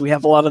 Massachusetts, we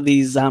have a lot of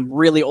these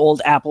really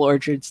old apple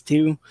orchards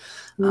too.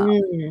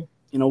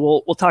 You know,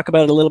 we'll talk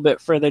about it a little bit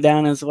further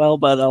down as well,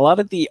 but a lot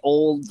of the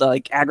old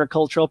like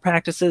agricultural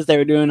practices they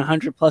were doing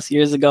 100+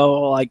 years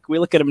ago, like we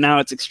look at them now,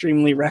 it's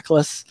extremely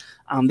reckless.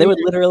 They would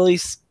literally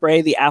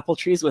spray the apple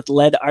trees with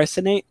lead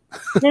arsenate.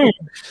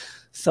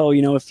 So,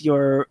 you know, if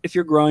you're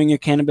growing your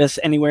cannabis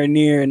anywhere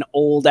near an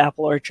old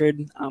apple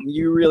orchard,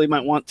 you really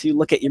might want to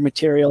look at your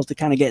material to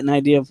kind of get an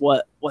idea of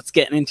what's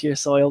getting into your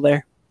soil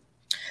there.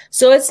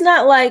 So it's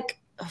not like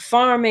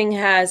farming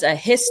has a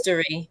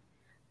history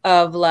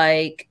of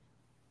like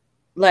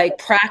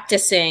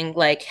practicing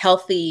like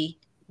healthy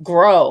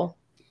grow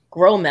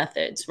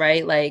methods,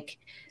 right? Like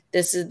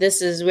this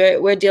is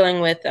we're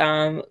dealing with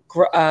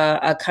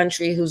a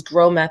country whose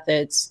grow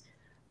methods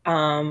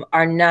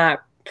are not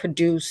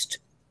produced,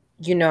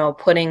 you know,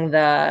 putting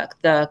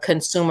the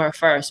consumer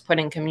first,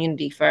 putting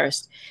community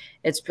first.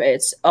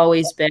 It's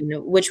always been,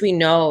 which we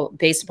know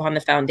based upon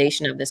the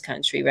foundation of this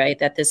country, right?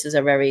 That this is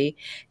a very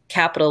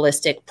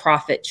capitalistic,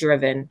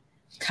 profit-driven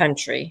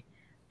country.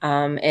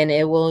 And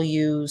it will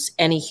use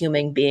any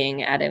human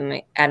being at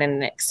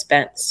an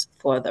expense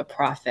for the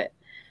profit.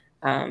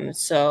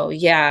 So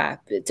yeah,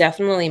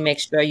 definitely make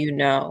sure you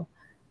know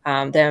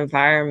the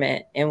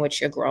environment in which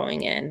you're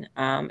growing in,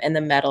 and the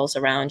metals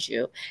around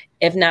you.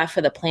 If not for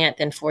the plant,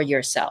 then for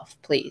yourself,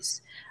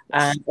 please.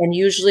 And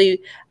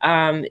usually,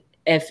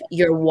 if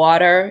your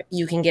water,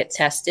 you can get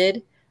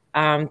tested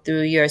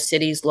through your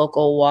city's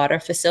local water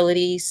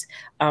facilities.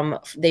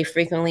 They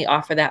frequently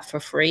offer that for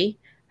free,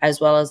 as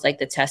well as like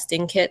the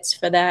testing kits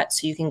for that.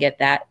 So you can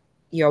get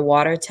your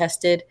water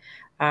tested,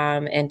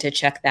 and to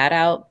check that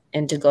out,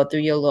 and to go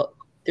through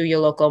your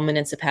local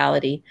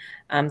municipality,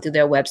 through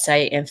their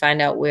website, and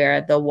find out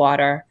where the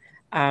water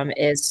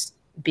is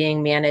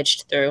being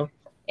managed through,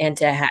 and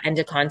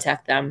to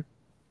contact them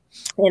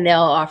And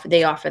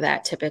they offer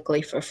that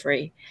typically for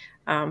free,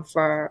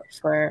 for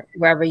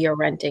wherever you're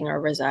renting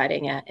or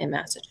residing at in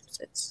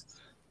Massachusetts.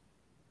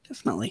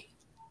 Definitely.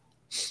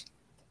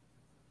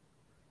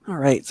 All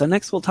right, so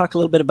next we'll talk a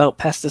little bit about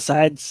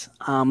pesticides.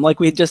 Like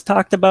we just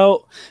talked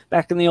about,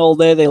 back in the old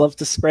day, they loved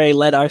to spray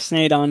lead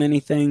arsenate on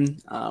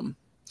anything.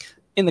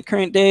 In the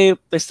current day,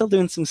 they're still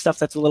doing some stuff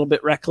that's a little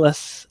bit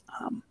reckless.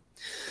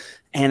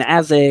 And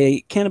as a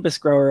cannabis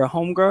grower, a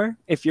home grower,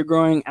 if you're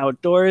growing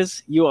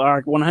outdoors, you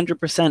are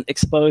 100%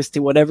 exposed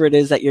to whatever it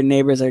is that your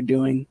neighbors are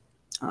doing.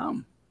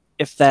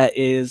 If that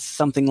is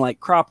something like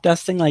crop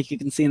dusting, like you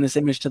can see in this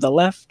image to the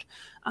left,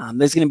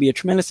 there's going to be a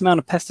tremendous amount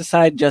of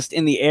pesticide just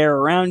in the air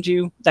around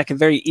you that can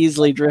very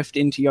easily drift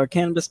into your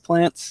cannabis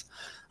plants.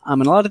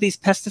 And a lot of these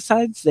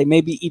pesticides, they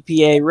may be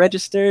EPA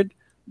registered,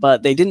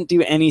 but they didn't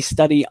do any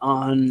study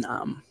on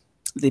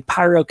the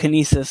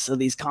pyrokinesis of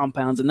these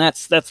compounds. And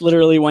that's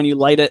literally when you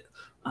light it.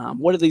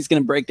 What are these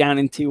going to break down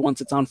into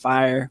once it's on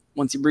fire,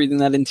 once you're breathing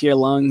that into your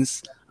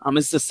lungs?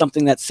 Is this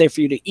something that's safe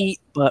for you to eat?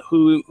 But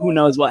who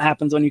knows what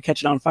happens when you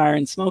catch it on fire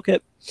and smoke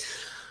it?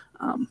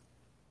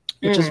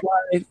 Which is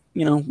why,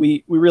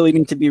 we really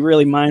need to be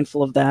really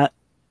mindful of that.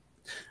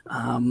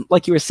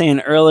 Like you were saying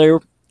earlier,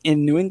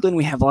 in New England,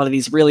 we have a lot of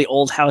these really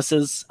old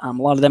houses. A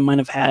lot of them might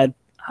have had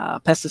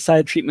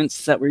pesticide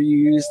treatments that were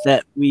used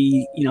that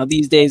we,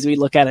 these days we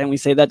look at it and we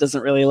say that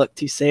doesn't really look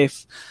too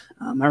safe.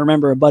 I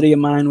remember a buddy of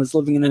mine was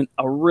living in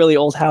a really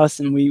old house,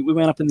 and we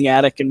went up in the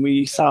attic and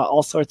we saw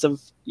all sorts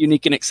of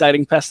unique and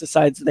exciting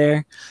pesticides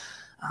there.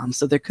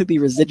 So there could be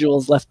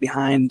residuals left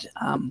behind.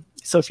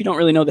 So if you don't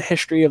really know the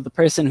history of the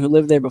person who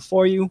lived there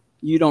before you,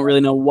 you don't really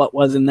know what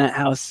was in that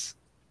house.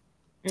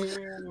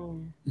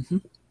 And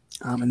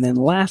then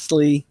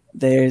lastly,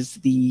 there's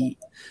the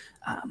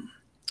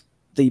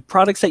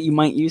products that you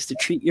might use to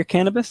treat your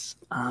cannabis.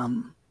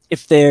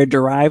 If they're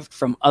derived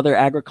from other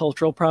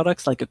agricultural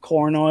products like a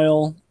corn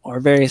oil or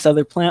various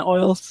other plant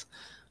oils,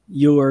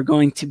 you're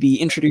going to be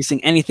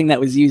introducing anything that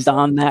was used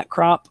on that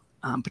crop,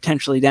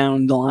 potentially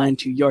down the line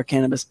to your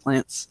cannabis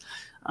plants.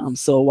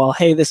 So while,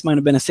 hey, this might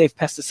have been a safe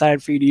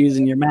pesticide for you to use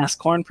in your mass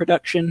corn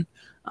production,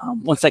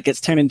 once that gets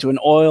turned into an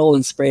oil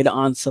and sprayed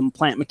on some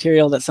plant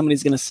material that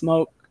somebody's going to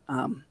smoke,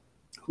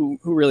 who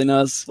really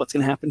knows what's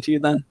going to happen to you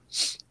then?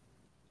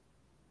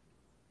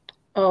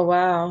 Oh,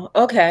 wow.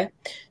 Okay.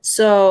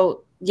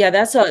 So yeah,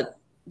 that's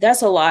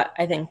a lot,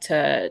 I think,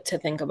 to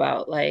think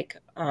about, like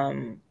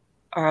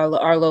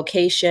our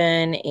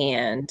location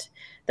and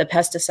the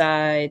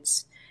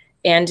pesticides,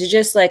 and to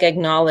just like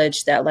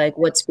acknowledge that like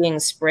what's being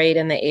sprayed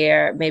in the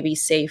air may be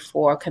safe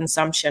for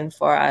consumption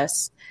for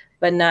us,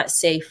 but not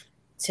safe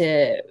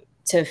to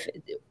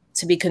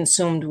be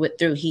consumed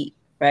through heat,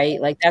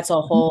 right? Like that's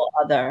a whole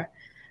other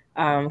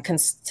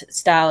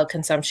style of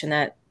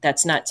consumption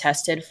that's not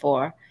tested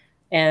for.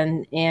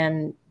 And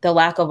the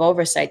lack of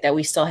oversight that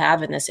we still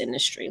have in this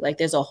industry. Like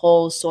there's a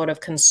whole sort of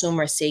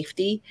consumer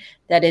safety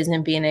that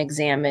isn't being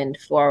examined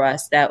for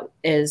us, that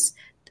is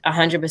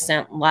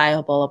 100%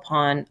 liable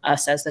upon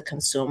us as the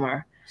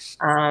consumer,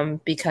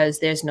 because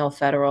there's no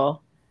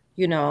federal,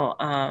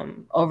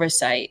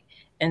 oversight.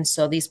 And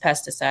so these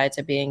pesticides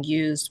are being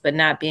used, but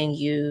not being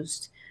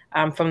used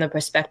from the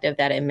perspective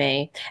that it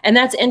may. And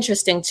that's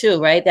interesting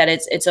too, right? That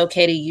it's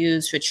okay to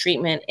use for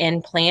treatment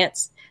in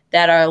plants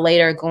that are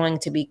later going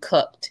to be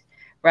cooked,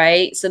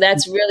 right? So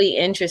that's really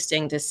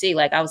interesting to see.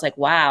 Like, I was like,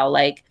 wow,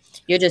 like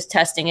you're just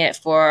testing it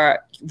for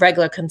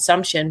regular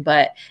consumption,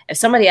 but if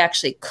somebody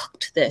actually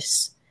cooked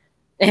this,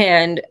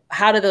 and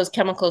how do those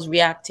chemicals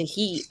react to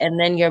heat, and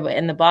then you're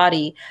in the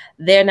body,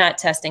 they're not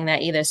testing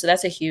that either. So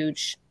that's a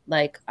huge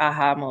like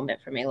aha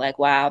moment for me. Like,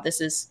 wow,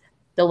 this is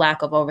the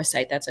lack of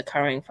oversight that's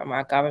occurring from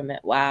our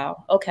government.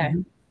 Wow. Okay.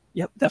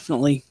 Yep,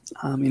 definitely.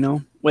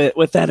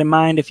 With that in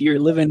mind, if you're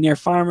living near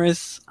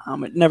farmers,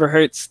 it never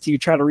hurts to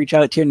try to reach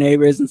out to your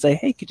neighbors and say,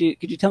 hey, could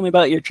you tell me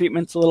about your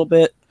treatments a little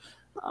bit?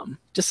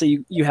 Just so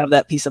you have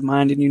that peace of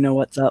mind and you know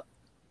what's up.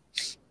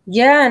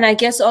 Yeah, and I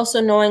guess also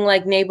knowing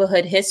like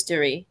neighborhood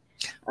history.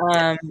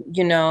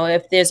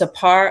 If there's a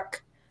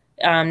park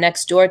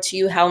next door to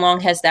you, how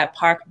long has that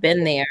park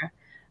been there?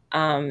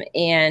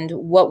 And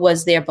what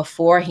was there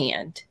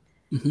beforehand?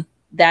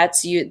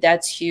 That's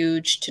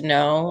huge to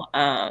know.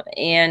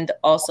 And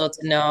also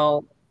to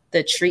know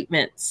the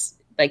treatments,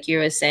 like you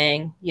were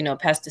saying,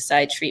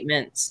 pesticide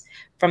treatments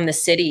from the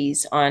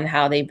cities on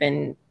how they've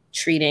been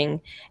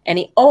treating and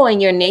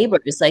your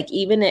neighbors, like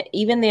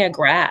even their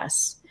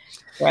grass,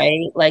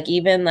 right? Like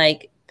even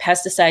like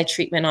pesticide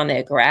treatment on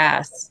their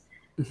grass,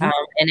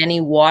 and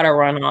any water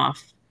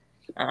runoff.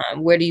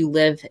 Where do you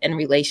live in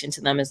relation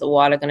to them? Is the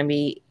water going to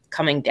be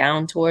coming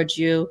down towards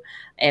you?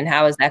 And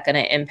how is that going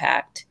to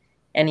impact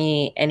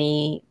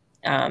anything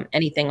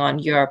on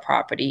your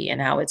property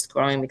and how it's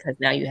growing, because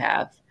now you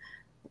have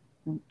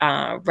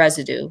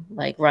residue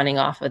like running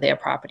off of their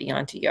property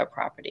onto your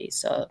property.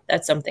 So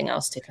that's something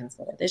else to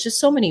consider. There's just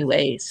so many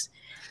ways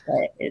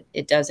that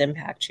it does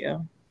impact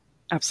you.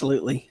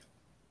 Absolutely.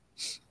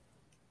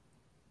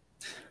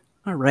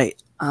 All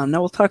right. Now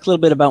we'll talk a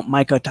little bit about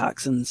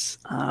mycotoxins.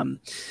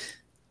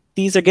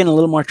 these are getting a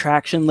little more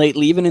traction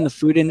lately, even in the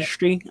food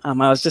industry. I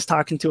was just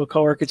talking to a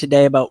coworker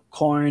today about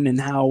corn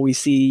and how we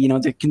see, you know,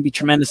 there can be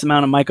tremendous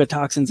amount of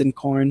mycotoxins in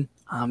corn.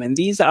 And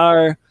these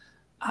are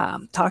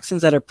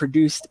toxins that are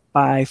produced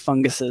by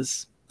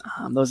funguses.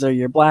 Those are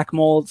your black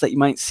molds that you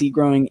might see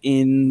growing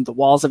in the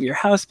walls of your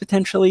house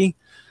potentially,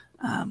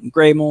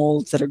 gray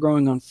molds that are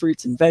growing on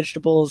fruits and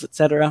vegetables,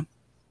 etc.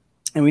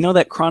 And we know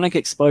that chronic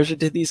exposure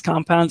to these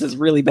compounds is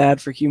really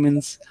bad for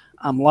humans.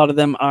 A lot of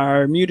them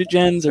are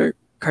mutagens or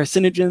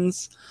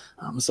carcinogens.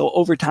 So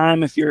over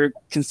time, if you're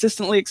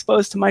consistently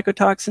exposed to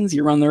mycotoxins,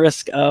 you run the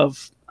risk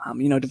of,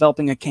 you know,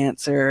 developing a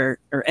cancer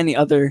or any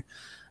other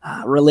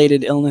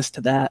related illness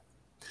to that.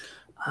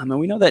 And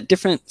we know that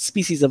different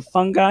species of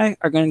fungi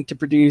are going to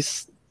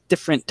produce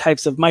different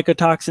types of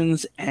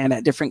mycotoxins and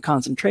at different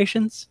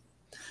concentrations.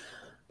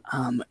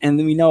 And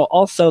then we know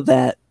also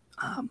that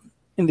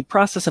in the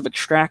process of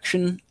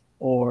extraction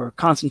or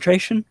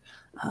concentration,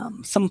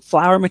 some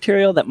flour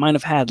material that might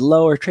have had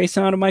low or trace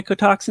amount of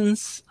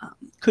mycotoxins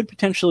could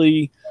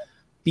potentially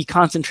be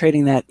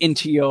concentrating that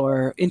into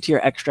your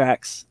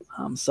extracts.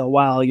 So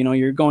while, you know,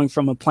 you're going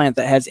from a plant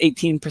that has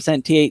 18%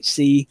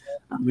 THC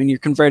and you're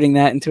converting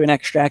that into an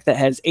extract that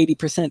has 80%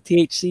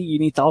 THC, you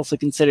need to also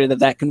consider that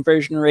that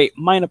conversion rate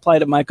might apply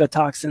to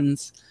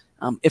mycotoxins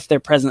if they're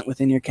present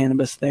within your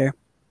cannabis there.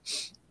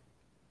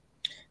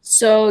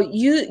 So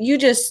you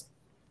just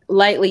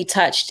lightly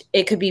touched,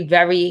 it could be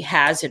very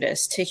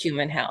hazardous to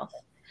human health.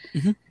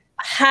 Mm-hmm.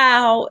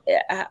 How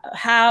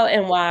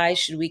and why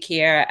should we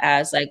care?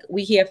 As like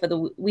we here for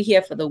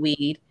the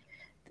weed.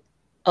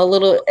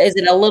 Is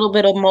it a little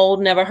bit of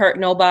mold never hurt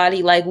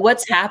nobody? Like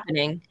what's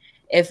happening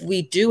if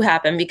we do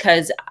happen?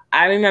 Because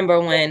I remember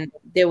when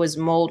there was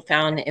mold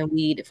found in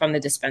weed from the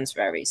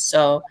dispensaries.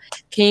 So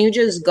can you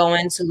just go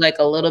into like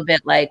a little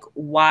bit like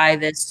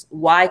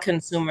why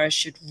consumers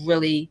should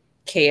really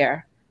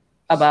care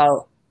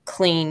about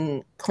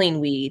clean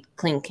weed,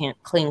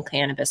 clean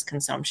cannabis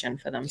consumption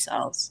for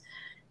themselves,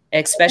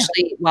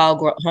 especially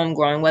while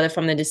homegrown, whether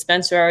from the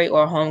dispensary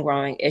or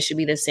homegrowing, it should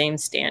be the same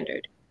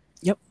standard.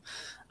 Yep,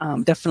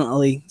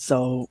 definitely.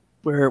 So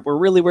we're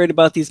really worried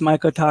about these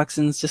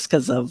mycotoxins just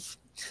because of,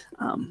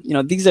 you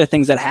know, these are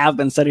things that have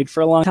been studied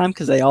for a long time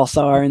because they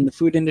also are in the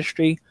food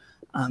industry.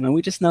 And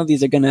we just know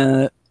these are going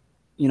to,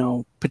 you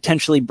know,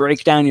 potentially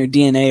break down your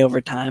DNA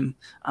over time.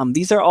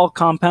 These are all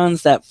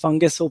compounds that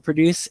fungus will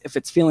produce if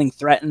it's feeling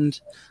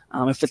threatened,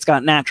 if it's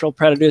got natural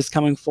predators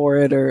coming for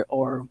it,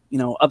 or you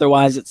know,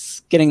 otherwise it's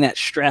getting that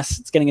stress,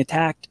 it's getting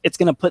attacked. It's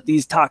going to put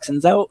these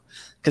toxins out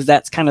because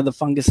that's kind of the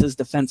fungus's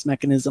defense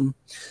mechanism.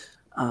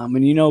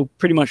 And you know,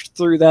 pretty much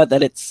through that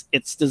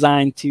it's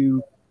designed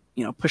to,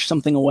 you know, push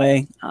something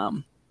away.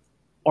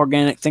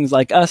 Organic things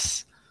like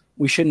us,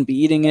 we shouldn't be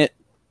eating it.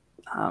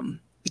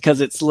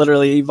 Because it's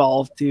literally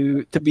evolved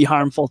to be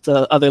harmful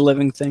to other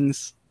living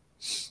things.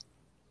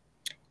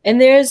 And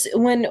there's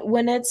when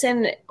it's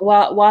in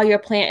while your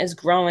plant is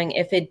growing,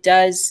 if it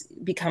does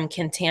become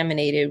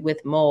contaminated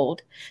with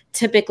mold,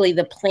 typically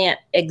the plant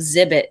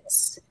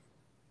exhibits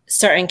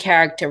certain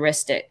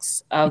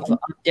characteristics of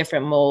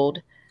different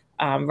mold,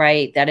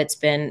 right? That it's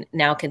been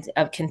now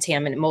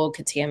of mold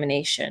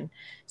contamination.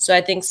 So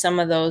I think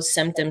some of those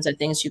symptoms are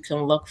things you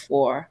can look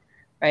for.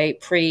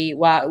 Right,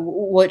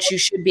 what you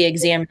should be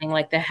examining,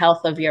 like the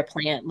health of your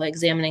plant, like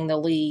examining the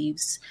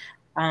leaves,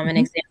 and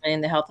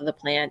examining the health of the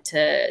plant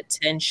to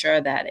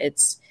ensure that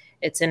it's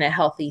in a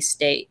healthy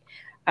state.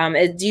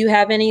 Do you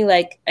have any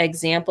like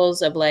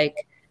examples of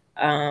like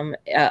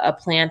a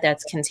plant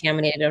that's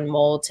contaminated in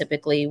mold?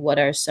 Typically, what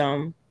are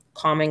some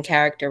common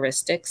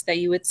characteristics that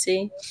you would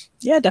see?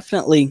 Yeah,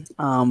 definitely.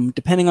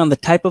 Depending on the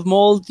type of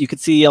mold, you could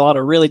see a lot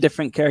of really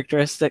different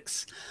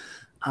characteristics.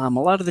 A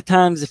lot of the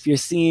times, if you're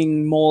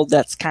seeing mold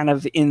that's kind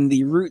of in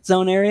the root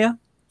zone area,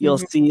 you'll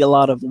see a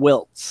lot of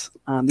wilts.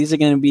 These are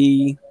going to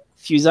be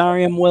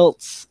fusarium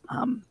wilts.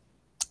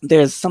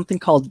 There's something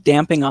called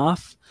damping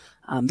off.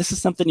 This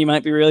is something you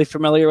might be really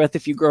familiar with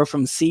if you grow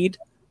from seed.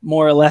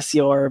 More or less,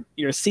 your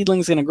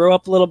seedling's going to grow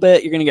up a little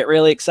bit. You're going to get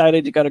really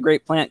excited. You got a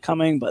great plant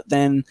coming, but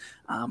then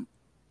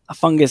a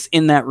fungus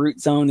in that root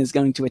zone is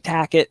going to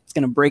attack it. It's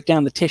going to break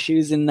down the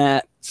tissues in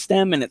that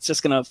stem, and it's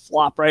just going to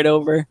flop right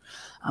over.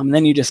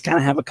 Then you just kind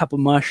of have a cup of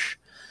mush.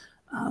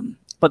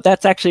 But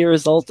that's actually a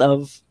result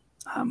of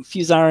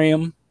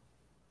fusarium,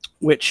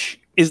 which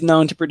is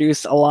known to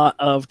produce a lot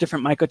of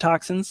different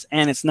mycotoxins,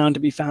 and it's known to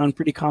be found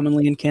pretty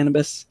commonly in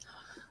cannabis.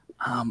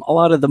 A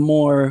lot of the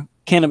more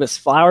cannabis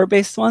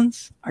flower-based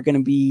ones are going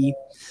to be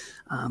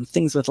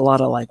things with a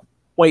lot of like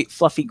white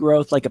fluffy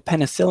growth, like a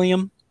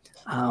penicillium.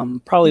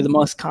 Probably the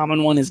most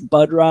common one is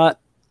bud rot,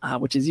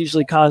 which is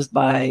usually caused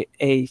by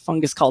a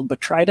fungus called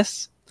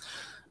botrytis.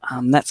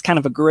 That's kind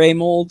of a gray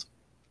mold.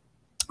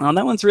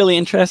 That one's really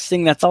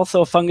interesting. That's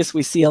also a fungus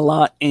we see a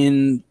lot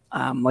in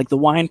like the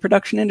wine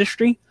production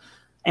industry.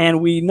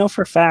 And we know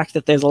for a fact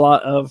that there's a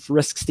lot of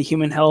risks to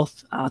human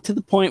health to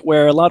the point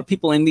where a lot of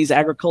people in these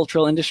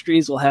agricultural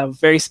industries will have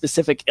very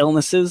specific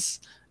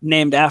illnesses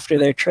named after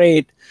their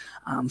trade.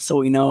 So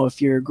we know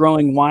if you're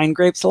growing wine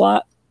grapes a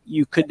lot,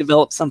 you could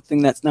develop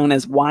something that's known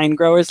as wine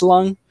grower's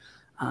lung.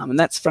 And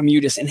that's from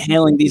you just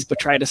inhaling these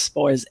botrytis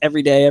spores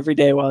every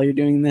day while you're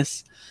doing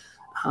this.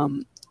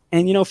 And,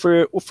 you know, if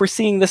we're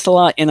seeing this a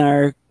lot in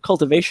our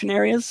cultivation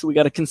areas, we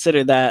got to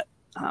consider that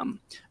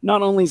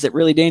not only is it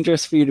really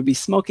dangerous for you to be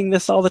smoking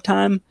this all the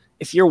time,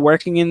 if you're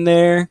working in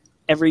there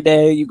every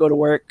day, you go to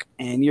work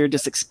and you're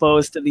just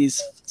exposed to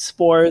these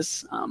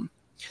spores,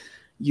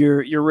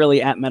 you're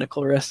really at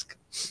medical risk.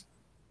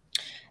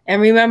 And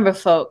remember,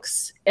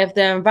 folks, if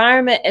the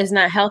environment is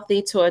not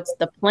healthy towards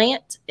the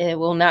plant, it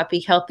will not be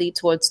healthy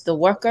towards the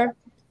worker.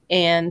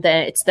 And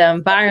that it's the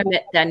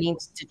environment that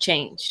needs to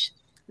change,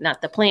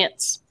 not the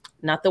plants,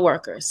 not the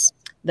workers,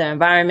 the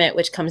environment,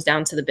 which comes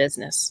down to the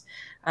business.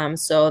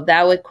 So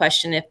that would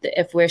question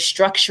if we're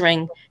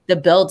structuring the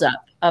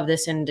buildup of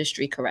this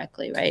industry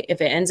correctly, right?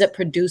 If it ends up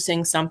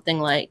producing something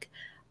like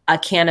a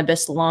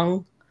cannabis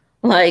lung,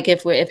 like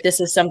if this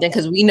is something,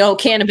 because we know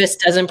cannabis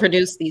doesn't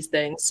produce these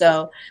things.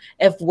 So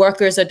if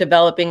workers are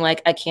developing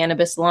like a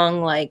cannabis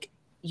lung, like,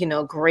 you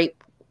know,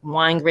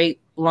 wine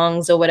grape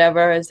lungs or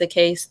whatever is the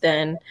case,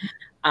 then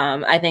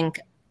I think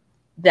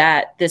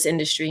that this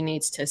industry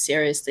needs to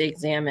seriously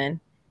examine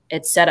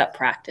its setup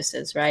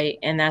practices, right?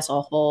 And that's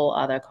a whole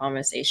other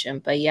conversation.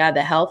 But yeah,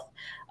 the health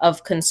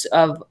of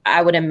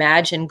I would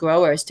imagine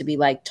growers to be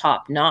like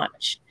top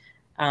notch,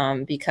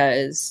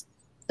 because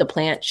the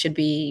plant should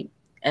be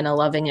in a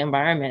loving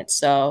environment.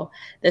 So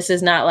this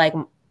is not like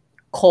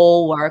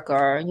coal work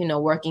or, you know,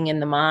 working in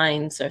the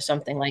mines or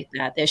something like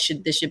that. This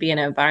should be an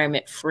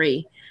environment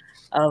free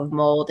of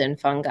mold and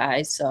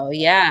fungi. So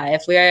yeah,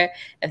 if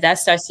that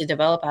starts to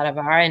develop out of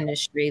our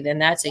industry, then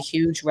that's a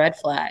huge red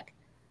flag.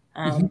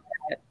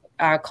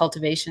 Our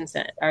cultivators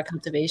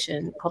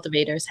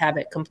have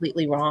it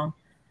completely wrong,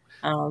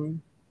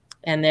 and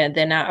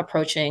they're not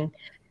approaching.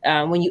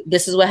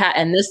 This is what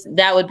and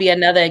that would be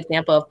another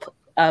example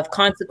of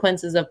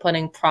consequences of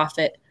putting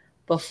profit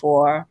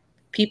before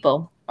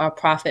people, or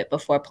profit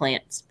before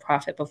plants,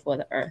 profit before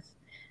the earth.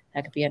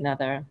 That could be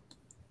another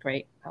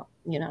great,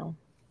 you know,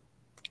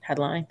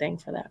 headline thing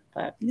for that.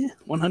 But yeah,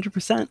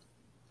 100%.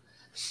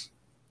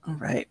 All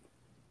right.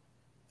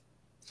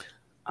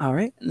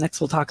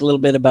 Next, we'll talk a little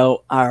bit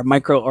about our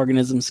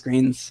microorganism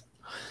screens.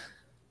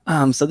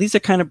 So these are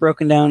kind of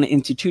broken down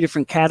into two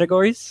different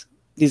categories.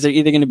 These are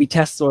either going to be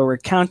tests where we're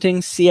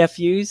counting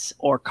CFUs,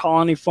 or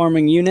colony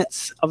forming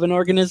units of an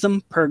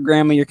organism per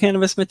gram of your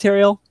cannabis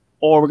material,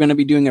 or we're going to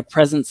be doing a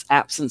presence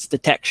absence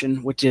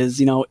detection, which is,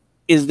 you know,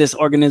 is this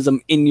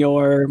organism in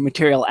your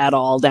material at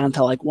all, down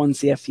to like 1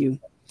 CFU.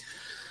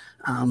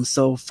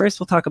 So first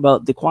we'll talk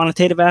about the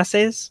quantitative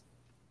assays.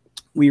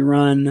 We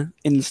run,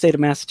 in the state of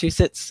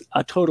Massachusetts,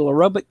 a total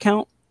aerobic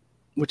count,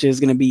 which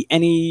is going to be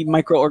any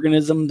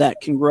microorganism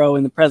that can grow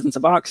in the presence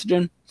of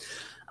oxygen.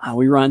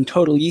 We run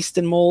total yeast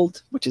and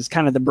mold, which is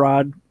kind of the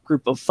broad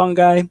group of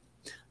fungi.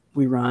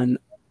 We run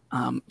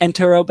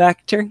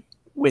Enterobacter,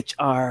 which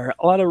are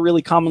a lot of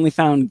really commonly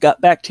found gut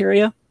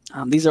bacteria.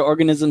 These are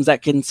organisms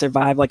that can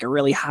survive like a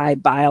really high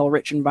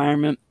bile-rich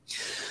environment.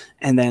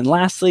 And then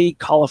lastly,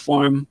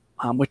 coliform,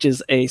 which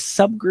is a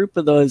subgroup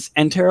of those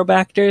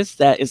enterobacters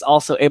that is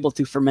also able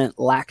to ferment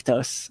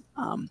lactose.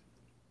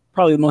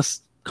 Probably the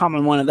most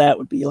common one of that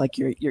would be like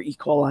your E.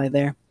 coli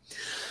there.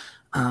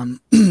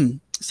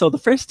 So the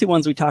first two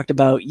ones we talked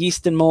about,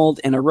 yeast and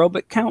mold and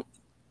aerobic count,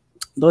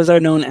 those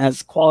are known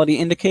as quality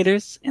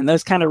indicators, and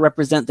those kind of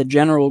represent the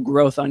general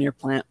growth on your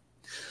plant.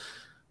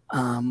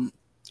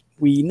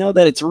 We know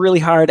that it's really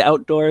hard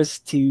outdoors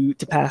to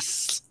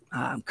pass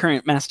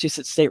current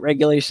Massachusetts state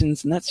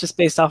regulations, and that's just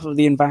based off of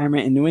the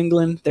environment in New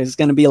England. There's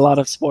going to be a lot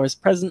of spores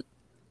present.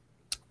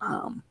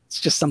 It's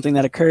just something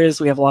that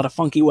occurs. We have a lot of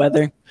funky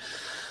weather.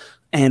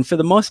 And for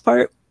the most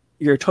part,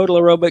 your total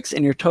aerobics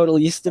and your total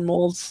yeast and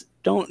molds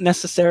don't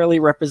necessarily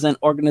represent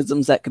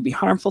organisms that could be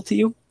harmful to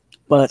you,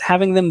 but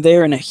having them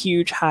there in a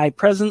huge high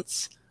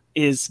presence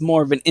is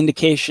more of an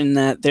indication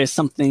that there's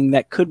something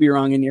that could be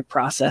wrong in your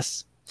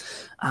process.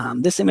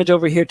 This image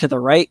over here to the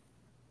right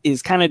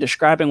is kind of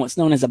describing what's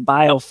known as a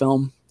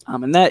biofilm,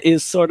 and that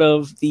is sort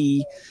of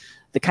the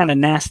kind of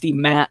nasty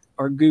mat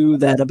or goo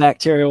that a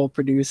bacteria will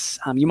produce.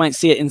 You might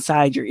see it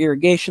inside your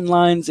irrigation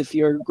lines if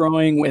you're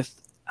growing with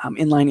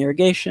inline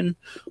irrigation,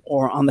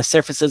 or on the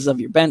surfaces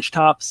of your bench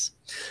tops.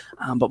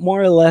 But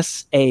more or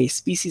less, a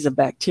species of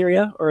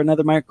bacteria or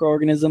another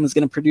microorganism is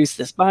going to produce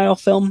this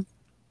biofilm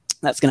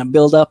that's going to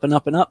build up and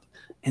up and up,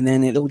 and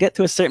then it'll get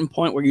to a certain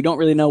point where you don't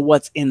really know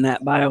what's in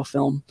that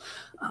biofilm.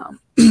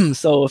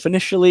 So if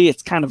initially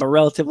it's kind of a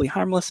relatively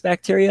harmless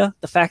bacteria,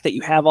 the fact that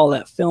you have all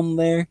that film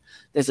there,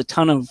 there's a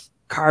ton of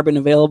carbon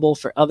available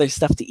for other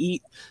stuff to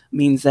eat,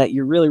 means that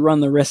you really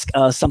run the risk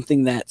of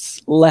something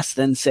that's less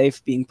than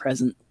safe being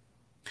present.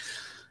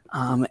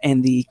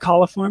 And the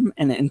coliform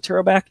and the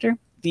Enterobacter,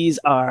 these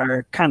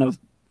are kind of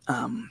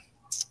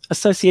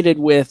associated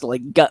with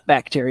like gut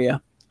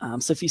bacteria.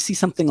 So if you see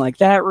something like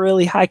that,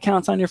 really high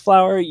counts on your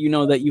flower, you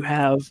know that you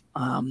have,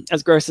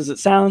 as gross as it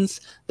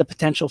sounds, the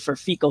potential for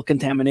fecal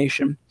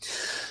contamination.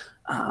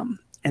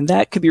 And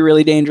that could be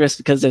really dangerous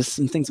because there's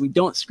some things we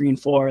don't screen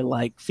for,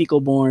 like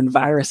fecal-borne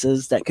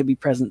viruses that could be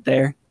present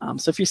there.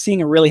 So if you're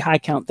seeing a really high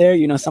count there,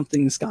 you know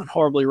something's gone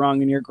horribly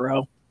wrong in your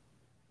grow.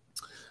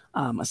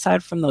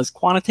 Aside from those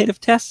quantitative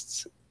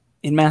tests,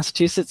 in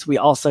Massachusetts, we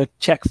also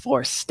check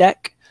for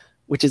STEC,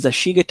 which is a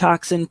Shiga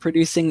toxin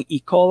producing E.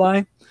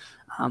 coli.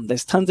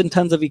 There's tons and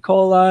tons of E.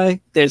 coli.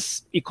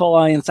 There's E.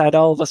 coli inside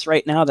all of us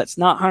right now that's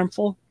not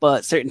harmful,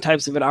 but certain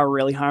types of it are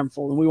really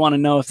harmful. And we want to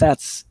know if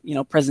that's, you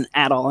know, present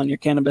at all in your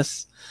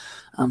cannabis.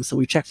 So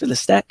we check for the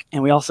STEC,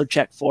 and we also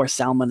check for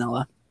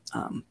salmonella,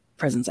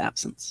 presence,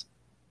 absence.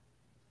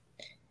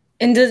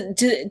 And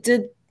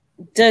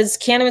does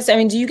cannabis, I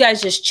mean, do you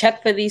guys just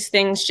check for these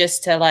things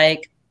just to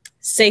like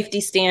safety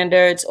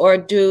standards, or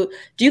do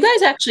you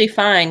guys actually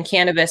find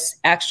cannabis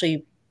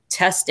actually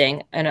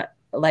testing and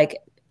like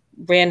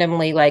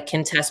randomly like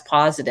can test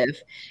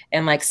positive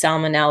and like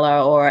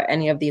salmonella or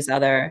any of these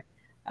other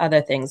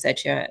things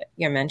that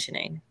you're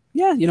mentioning?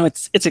 Yeah, you know,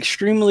 it's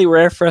extremely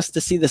rare for us to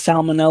see the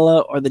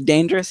salmonella or the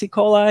dangerous E.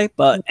 coli,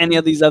 but any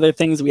of these other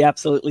things, we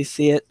absolutely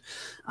see it.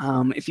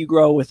 If you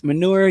grow with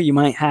manure, you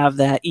might have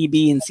that EB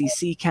and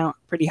CC count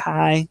pretty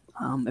high.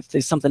 If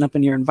there's something up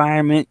in your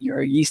environment,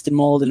 your yeast and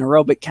mold and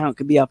aerobic count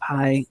could be up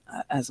high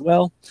as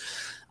well.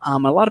 A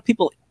lot of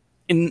people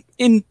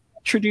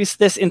introduce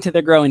this into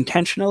their grow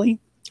intentionally.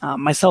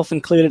 Myself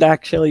included,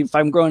 actually. If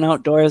I'm growing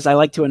outdoors, I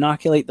like to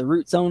inoculate the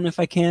root zone if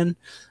I can.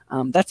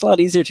 That's a lot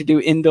easier to do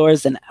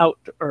indoors than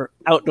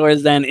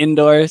outdoors than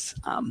indoors,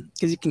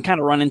 because you can kind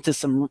of run into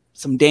some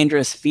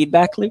dangerous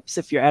feedback loops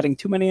if you're adding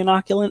too many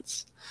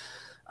inoculants.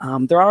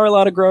 There are a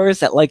lot of growers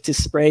that like to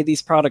spray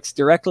these products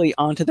directly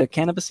onto their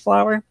cannabis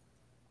flower.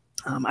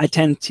 I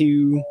tend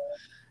to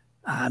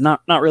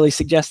not really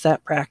suggest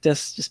that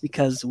practice, just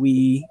because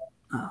we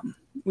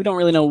don't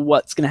really know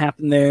what's going to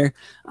happen there.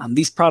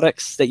 These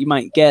products that you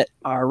might get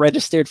are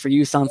registered for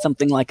use on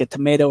something like a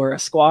tomato or a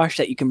squash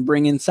that you can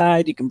bring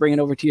inside. You can bring it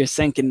over to your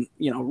sink and,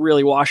 you know,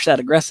 really wash that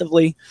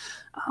aggressively.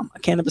 A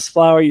cannabis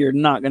flower, you're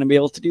not going to be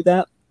able to do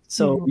that.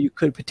 So you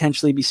could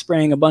potentially be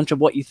spraying a bunch of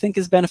what you think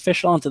is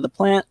beneficial onto the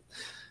plant.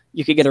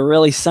 You could get a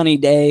really sunny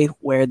day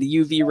where the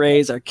UV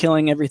rays are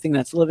killing everything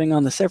that's living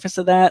on the surface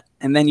of that.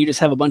 And then you just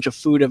have a bunch of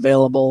food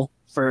available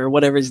for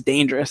whatever is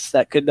dangerous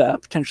that could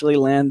potentially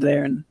land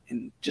there and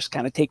just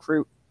kind of take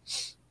root.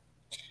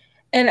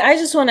 And I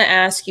just want to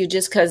ask you,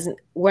 just because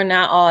we're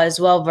not all as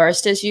well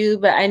versed as you,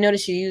 but I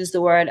noticed you use the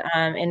word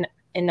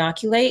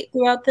inoculate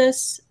throughout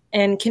this.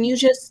 And can you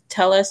just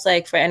tell us,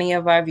 like, for any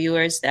of our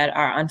viewers that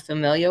are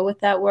unfamiliar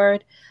with that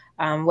word,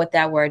 what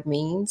that word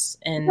means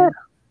in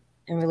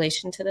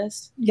relation to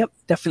this? Yep,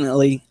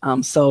 definitely.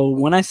 So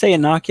when I say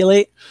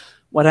inoculate,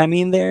 what I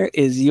mean there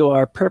is you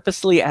are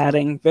purposely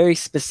adding very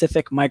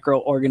specific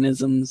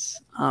microorganisms.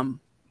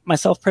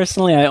 Myself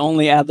personally, I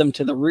only add them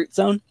to the root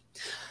zone.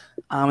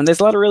 And there's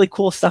a lot of really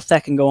cool stuff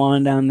that can go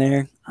on down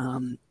there.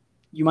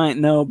 You might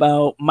know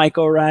about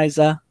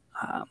mycorrhiza.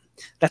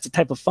 That's a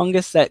type of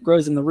fungus that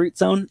grows in the root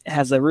zone. It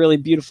has a really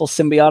beautiful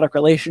symbiotic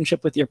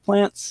relationship with your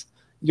plants.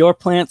 Your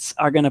plants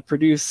are going to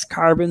produce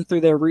carbon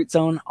through their root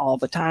zone all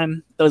the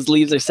time. Those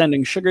leaves are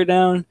sending sugar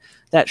down.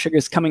 That sugar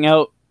is coming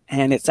out,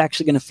 and it's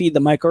actually going to feed the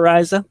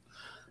mycorrhiza.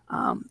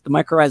 The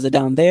mycorrhiza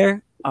down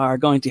there are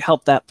going to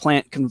help that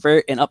plant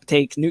convert and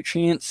uptake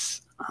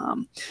nutrients,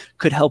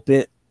 could help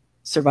it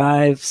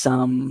survive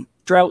some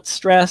drought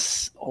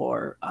stress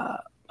or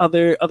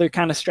other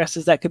kind of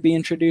stresses that could be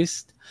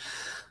introduced.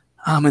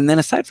 And then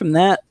aside from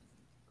that,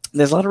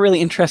 there's a lot of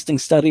really interesting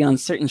study on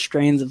certain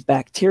strains of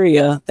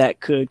bacteria that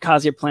could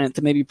cause your plant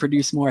to maybe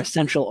produce more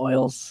essential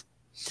oils.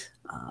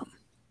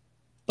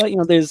 But, you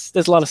know, there's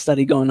a lot of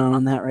study going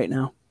on that right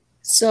now.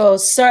 So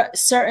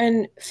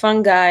certain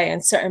fungi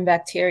and certain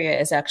bacteria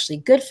is actually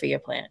good for your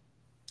plant.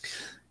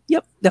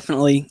 Yep,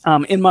 definitely.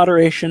 In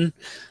moderation.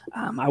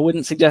 I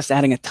wouldn't suggest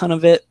adding a ton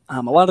of it.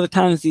 A lot of the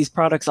times these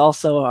products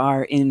also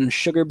are in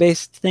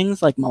sugar-based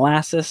things like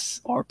molasses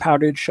or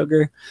powdered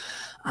sugar.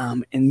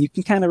 And you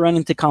can kind of run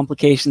into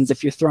complications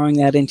if you're throwing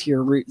that into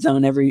your root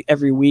zone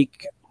every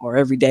week or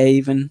every day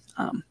even.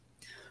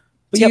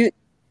 Do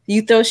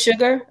you throw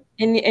sugar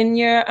in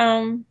your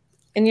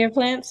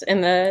plants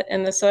in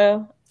the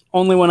soil?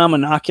 Only when I'm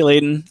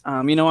inoculating.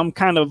 You know, I'm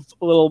kind of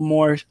a little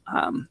more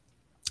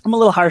I'm a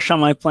little harsh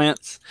on my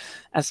plants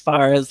as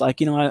far as,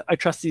 like, you know, I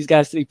trust these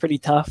guys to be pretty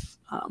tough.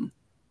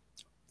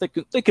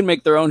 They can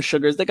make their own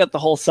sugars. They got the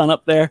whole sun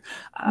up there.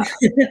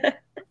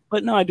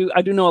 But no, I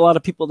do know a lot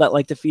of people that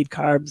like to feed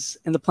carbs,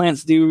 and the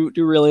plants do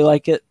really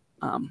like it,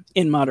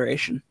 in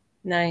moderation.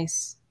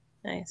 Nice.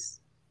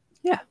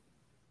 Yeah.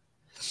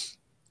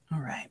 All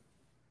right.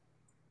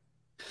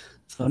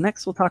 So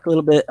next we'll talk a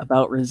little bit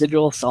about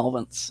residual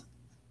solvents.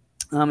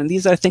 And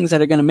these are things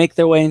that are going to make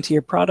their way into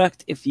your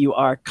product if you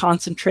are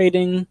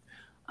concentrating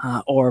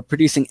or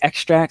producing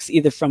extracts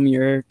either from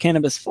your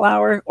cannabis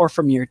flower or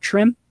from your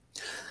trim.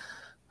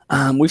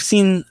 We've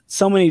seen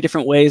so many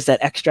different ways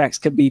that extracts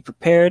could be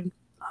prepared.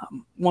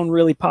 One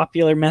really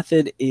popular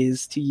method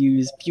is to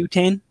use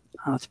butane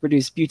to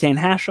produce butane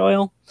hash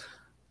oil.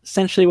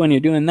 Essentially, when you're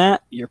doing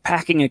that, you're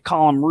packing a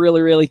column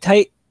really, really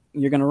tight,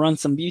 You're going to run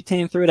some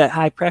butane through it at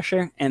high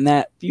pressure, and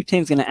that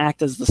butane is going to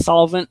act as the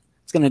solvent.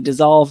 It's going to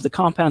dissolve the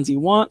compounds you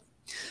want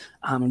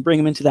and bring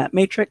them into that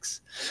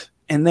matrix.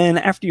 And then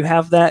after you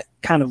have that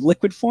kind of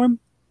liquid form,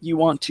 you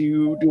want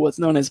to do what's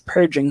known as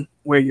purging,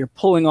 where you're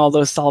pulling all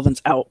those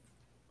solvents out.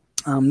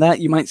 That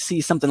you might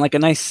see something like a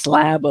nice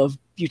slab of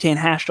butane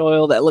hash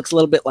oil that looks a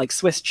little bit like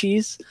Swiss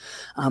cheese.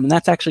 And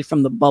that's actually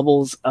from the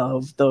bubbles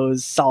of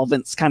those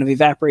solvents kind of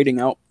evaporating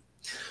out.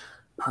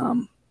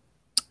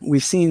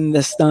 We've seen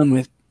this done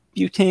with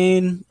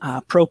butane,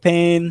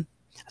 propane.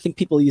 I think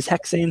people use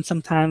hexane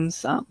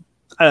sometimes.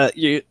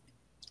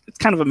 It's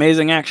kind of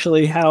amazing,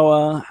 actually,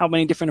 how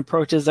many different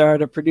approaches there are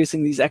to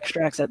producing these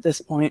extracts at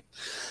this point.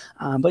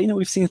 But,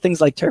 we've seen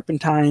things like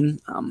turpentine,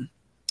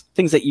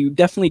 things that you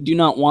definitely do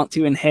not want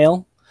to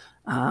inhale.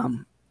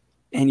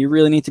 And you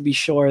really need to be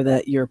sure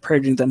that you're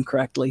purging them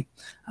correctly.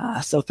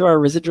 So through our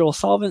residual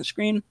solvent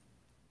screen,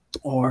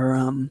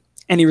 or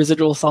any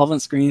residual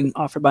solvent screen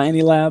offered by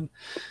any lab,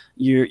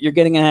 you're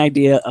getting an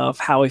idea of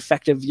how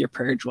effective your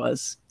purge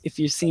was. If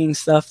you're seeing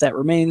stuff that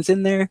remains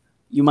in there,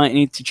 you might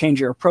need to change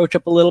your approach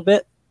up a little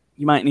bit.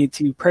 You might need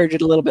to purge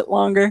it a little bit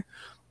longer,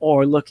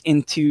 or look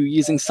into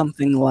using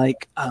something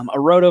like a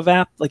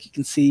rotovap, like you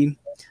can see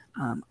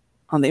on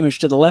the image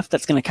to the left.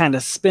 That's going to kind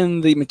of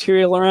spin the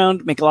material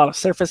around, make a lot of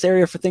surface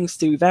area for things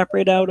to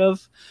evaporate out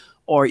of,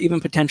 or even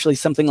potentially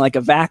something like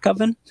a vac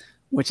oven,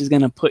 which is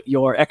going to put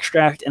your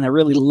extract in a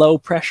really low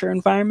pressure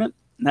environment.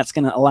 And that's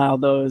going to allow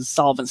those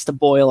solvents to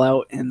boil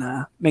out and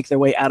make their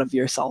way out of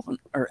your solvent,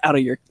 or out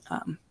of your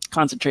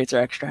concentrates or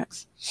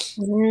extracts.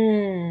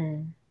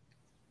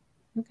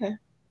 Okay.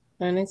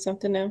 Learning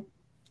something new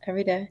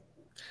every day.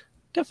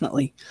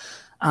 Definitely.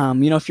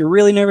 If you're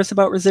really nervous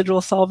about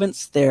residual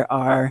solvents, there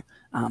are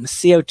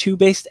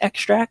CO2-based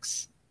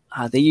extracts.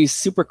 They use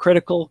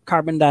supercritical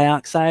carbon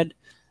dioxide.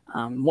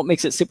 What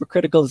makes it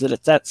supercritical is that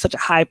it's at such a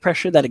high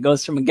pressure that it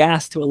goes from a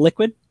gas to a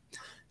liquid.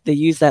 They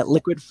use that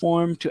liquid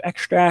form to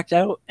extract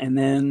out, and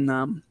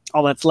then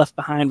all that's left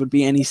behind would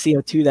be any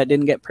CO2 that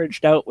didn't get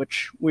purged out,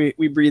 which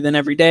we breathe in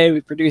every day.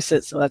 We produce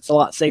it, so that's a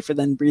lot safer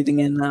than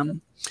breathing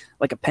in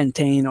like a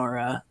pentane or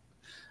a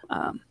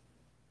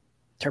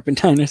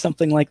turpentine or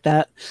something like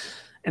that.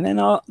 And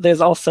then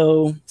there's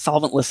also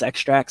solventless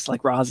extracts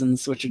like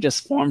rosins, which are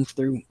just formed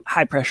through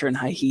high pressure and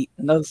high heat.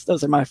 And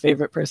those are my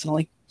favorite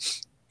personally.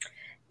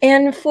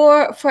 And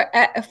for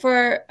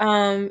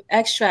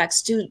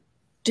extracts, do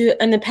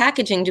in the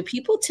packaging, do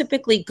people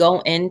typically go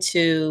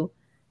into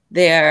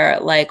their,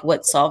 like,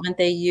 what solvent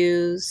they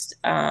used?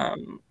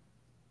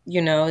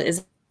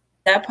 Is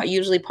that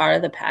usually part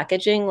of the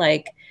packaging?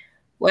 Like,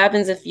 what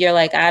happens if you're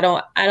like, I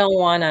don't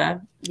want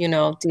to,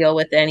 deal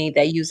with any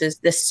that uses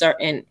this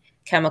certain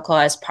chemical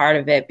as part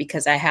of it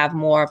because I have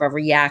more of a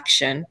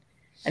reaction?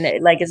 And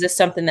is this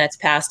something that's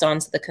passed on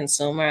to the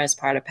consumer as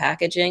part of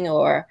packaging,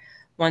 or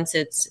once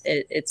it's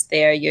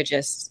there,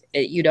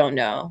 you don't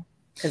know,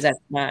 because that's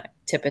not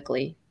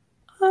typically?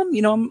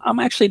 I'm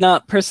actually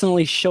not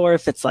personally sure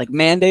if it's like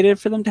mandated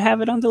for them to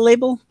have it on the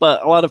label,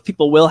 but a lot of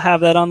people will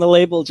have that on the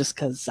label just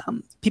because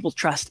people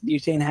trust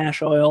butane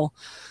hash oil.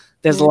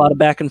 There's a lot of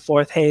back and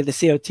forth. Hey, the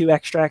CO2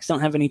 extracts don't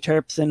have any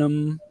terps in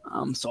them,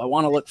 so I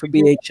want to look for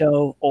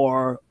BHO,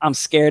 or I'm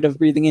scared of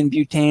breathing in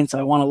butane, so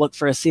I want to look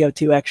for a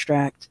CO2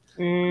 extract.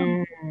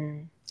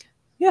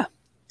 Yeah.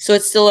 So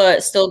it's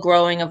still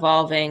growing,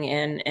 evolving,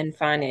 and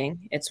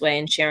finding its way,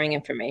 and sharing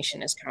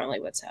information is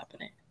currently what's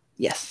happening.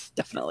 Yes,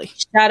 definitely.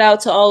 Shout out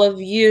to all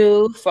of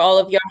you for all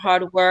of your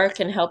hard work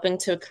and helping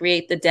to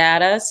create the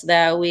data so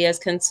that we as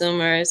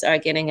consumers are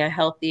getting a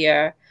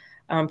healthier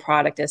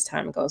product as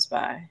time goes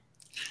by.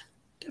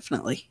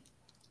 Definitely.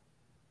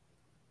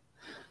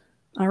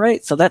 All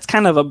right, so that's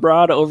kind of a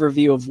broad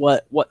overview of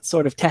what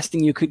sort of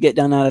testing you could get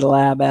done out of the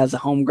lab as a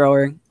home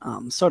grower,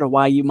 sort of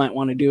why you might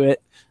want to do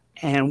it,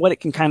 and what it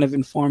can kind of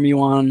inform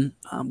you on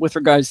with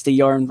regards to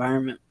your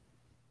environment.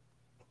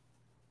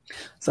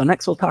 So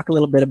next we'll talk a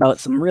little bit about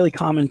some really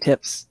common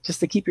tips just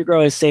to keep your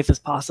grow as safe as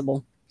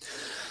possible.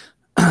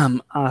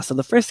 So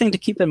the first thing to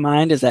keep in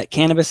mind is that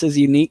cannabis is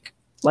unique.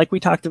 Like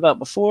we talked about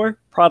before,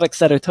 products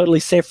that are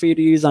totally safe for you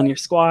to use on your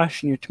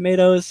squash and your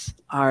tomatoes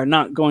are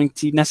not going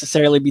to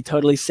necessarily be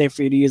totally safe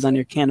for you to use on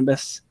your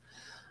cannabis.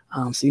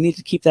 So you need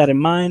to keep that in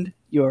mind.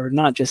 You're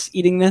not just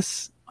eating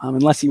this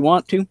unless you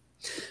want to.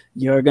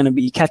 You're going to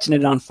be catching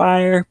it on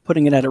fire,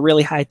 putting it at a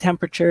really high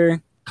temperature,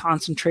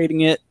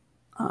 concentrating it,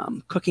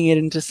 cooking it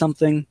into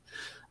something.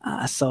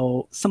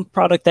 So some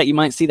product that you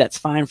might see that's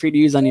fine for you to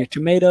use on your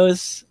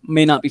tomatoes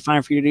may not be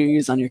fine for you to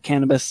use on your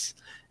cannabis.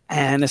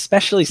 And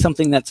especially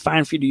something that's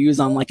fine for you to use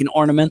on like an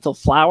ornamental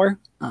flower,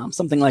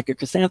 something like a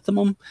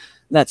chrysanthemum,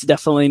 that's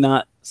definitely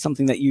not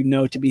something that you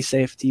know to be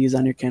safe to use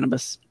on your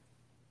cannabis.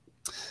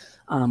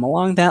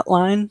 Along that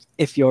line,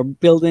 if you're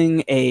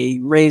building a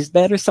raised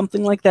bed or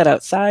something like that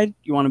outside,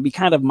 you want to be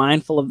kind of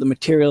mindful of the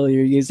material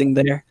you're using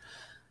there.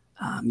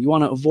 You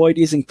want to avoid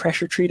using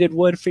pressure-treated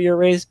wood for your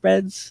raised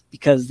beds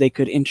because they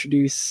could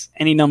introduce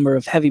any number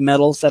of heavy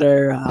metals that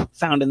are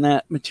found in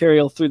that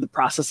material through the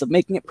process of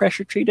making it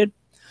pressure-treated.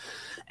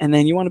 And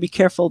then you want to be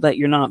careful that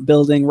you're not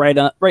building right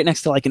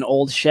next to like an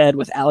old shed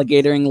with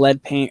alligatoring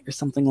lead paint or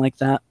something like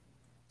that.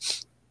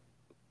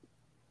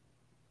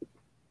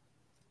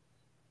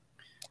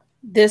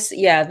 This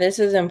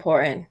is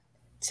important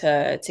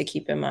to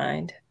keep in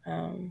mind.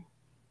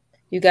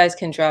 You guys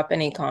can drop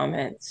any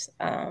comments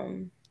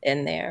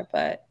in there,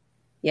 but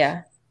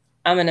yeah,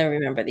 I'm gonna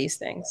remember these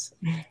things.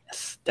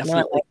 Yes,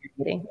 definitely.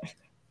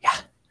 Yeah.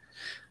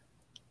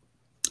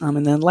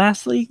 And then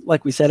lastly,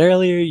 like we said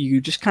earlier,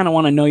 you just kind of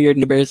want to know your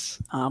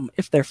neighbors.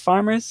 If they're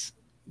farmers,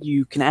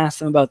 you can ask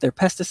them about their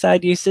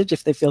pesticide usage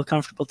if they feel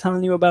comfortable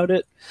telling you about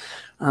it,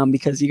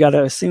 because you got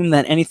to assume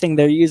that anything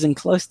they're using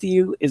close to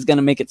you is going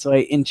to make its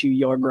way into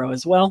your grow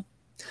as well.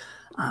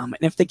 And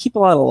if they keep a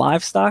lot of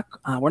livestock,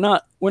 we're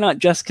not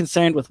just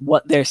concerned with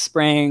what they're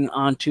spraying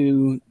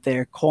onto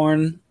their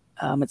corn,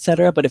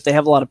 etc. But if they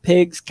have a lot of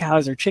pigs,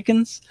 cows, or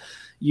chickens,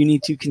 you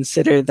need to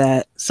consider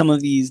that some of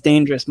these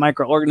dangerous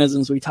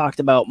microorganisms we talked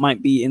about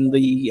might be in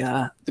the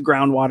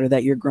groundwater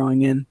that you're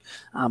growing in.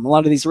 A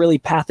lot of these really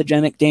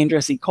pathogenic,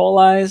 dangerous E.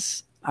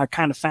 coli's are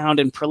kind of found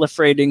and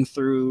proliferating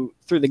through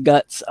the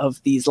guts of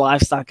these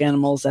livestock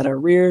animals that are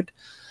reared.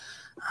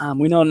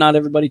 We know not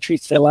everybody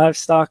treats their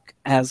livestock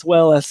as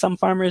well as some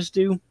farmers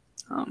do.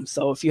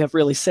 So if you have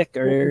really sick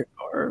or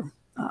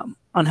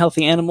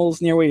unhealthy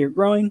animals near where you're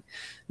growing,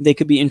 they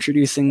could be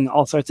introducing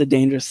all sorts of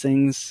dangerous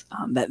things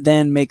that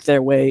then make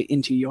their way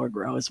into your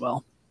grow as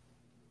well.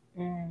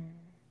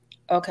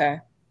 Okay,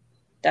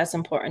 that's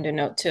important to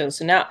note too.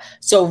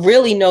 So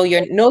really know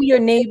your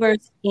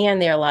neighbors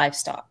and their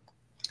livestock.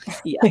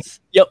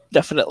 Yes. Yep.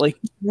 Definitely.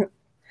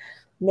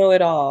 Know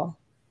it all.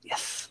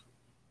 Yes.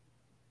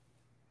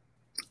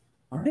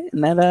 All right,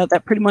 and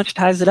that pretty much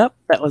ties it up.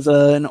 That was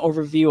an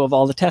overview of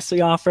all the tests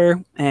we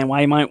offer and why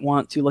you might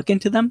want to look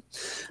into them.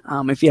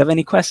 If you have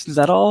any questions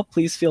at all,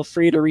 please feel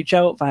free to reach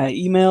out via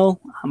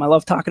email. I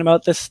love talking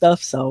about this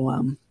stuff,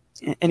 so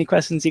any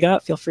questions you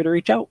got, feel free to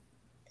reach out.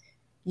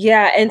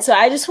 Yeah, and so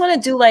I just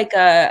want to do like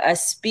a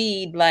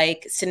speed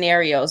like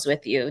scenarios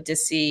with you to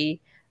see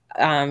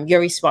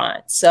your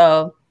response.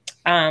 So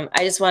I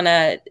just want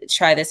to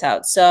try this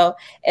out. So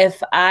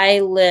if I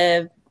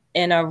live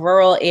in a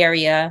rural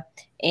area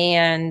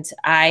and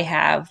I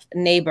have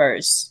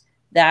neighbors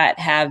that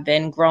have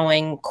been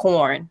growing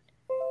corn,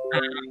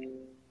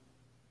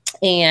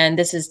 and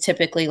this is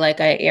typically like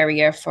an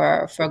area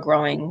for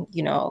growing,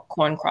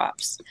 corn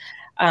crops.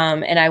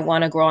 And I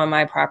want to grow on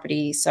my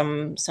property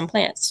some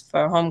plants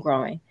for home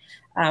growing.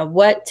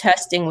 What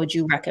testing would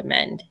you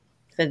recommend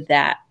for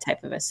that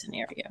type of a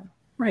scenario?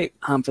 Right.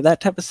 For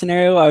that type of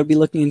scenario, I would be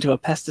looking into a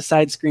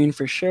pesticide screen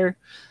for sure.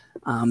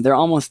 They're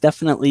almost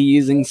definitely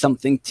using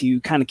something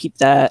to kind of keep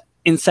that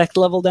insect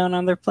level down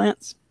on their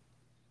plants.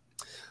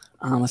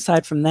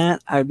 Aside from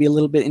that, I would be a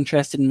little bit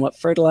interested in what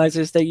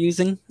fertilizers they're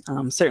using.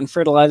 Certain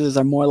fertilizers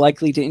are more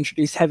likely to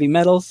introduce heavy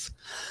metals.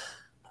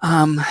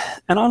 And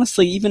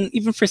honestly,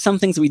 even for some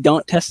things we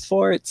don't test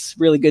for, it's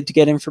really good to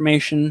get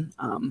information.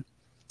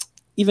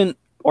 Even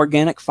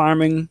organic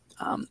farming,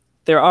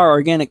 there are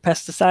organic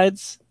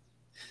pesticides.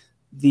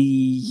 The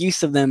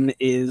use of them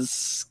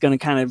is going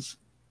to kind of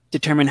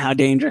determine how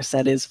dangerous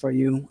that is for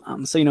you.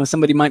 So,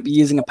 somebody might be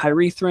using a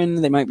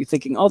pyrethrin. They might be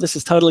thinking, oh, this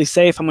is totally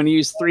safe. I'm going to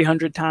use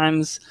 300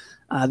 times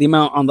the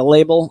amount on the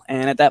label.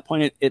 And at that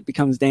point, it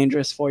becomes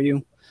dangerous for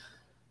you.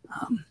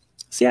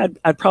 So yeah,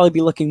 I'd probably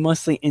be looking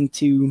mostly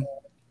into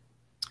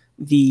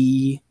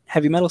the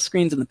heavy metal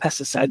screens and the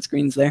pesticide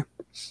screens there.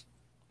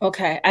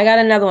 Okay, I got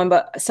another one,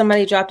 but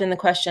somebody dropped in the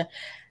question.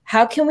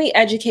 How can we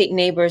educate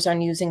neighbors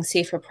on using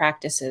safer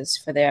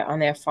practices on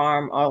their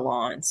farm or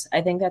lawns?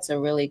 I think that's a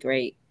really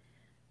great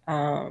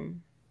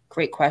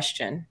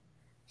question.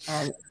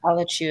 I'll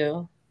let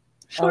you.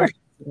 Sure.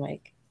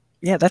 Mike.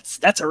 Yeah,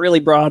 that's a really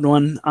broad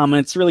one.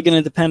 It's really going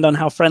to depend on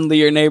how friendly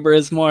your neighbor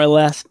is, more or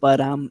less. But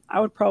I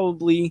would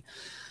probably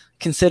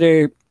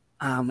consider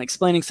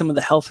explaining some of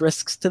the health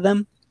risks to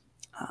them,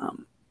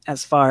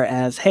 as far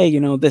as, hey,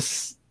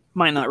 this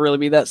might not really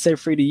be that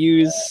safe for you to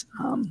use.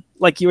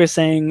 Like you were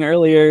saying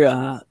earlier,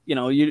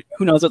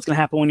 who knows what's going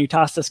to happen when you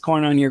toss this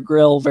corn on your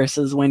grill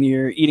versus when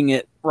you're eating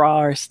it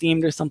raw or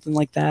steamed or something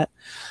like that.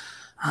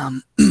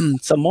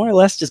 So more or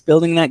less just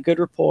building that good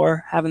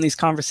rapport, having these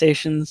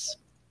conversations.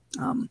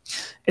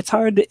 It's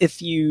hard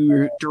if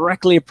you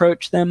directly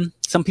approach them.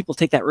 Some people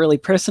take that really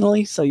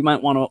personally, so you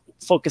might want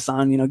to focus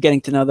on,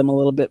 getting to know them a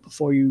little bit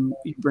before you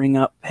bring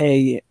up,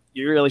 hey,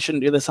 you really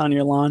shouldn't do this on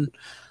your lawn.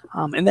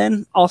 And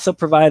then also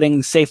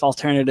providing safe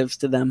alternatives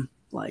to them,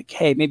 like,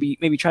 hey,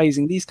 maybe try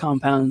using these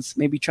compounds,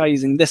 maybe try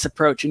using this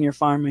approach in your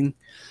farming,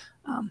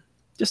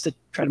 just to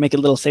try to make it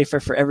a little safer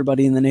for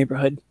everybody in the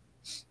neighborhood.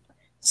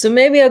 So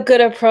maybe a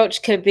good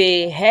approach could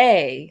be,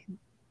 hey,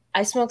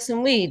 I smoke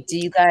some weed. Do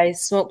you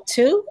guys smoke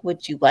too?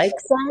 Would you like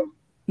some?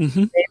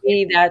 Mm-hmm.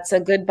 Maybe that's a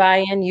good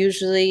buy-in.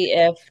 Usually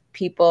if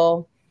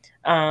people,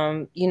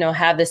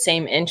 have the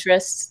same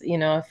interests,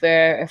 if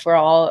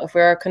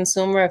we're a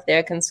consumer, if they're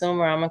a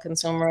consumer, I'm a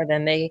consumer,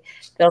 then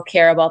they'll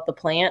care about the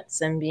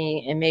plants and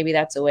maybe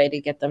that's a way to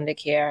get them to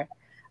care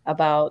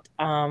about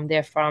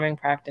their farming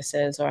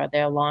practices or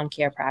their lawn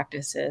care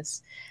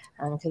practices,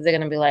 because they're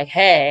going to be like,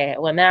 hey,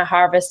 when that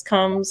harvest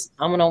comes,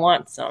 I'm going to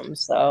want some.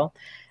 So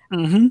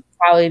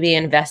probably be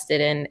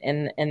invested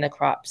in the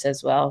crops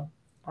as well.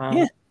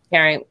 Yeah.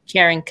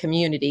 Caring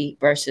community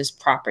versus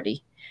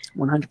property.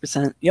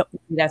 100%. Yep.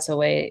 That's a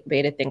way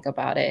to think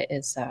about it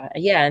is,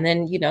 yeah. And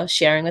then,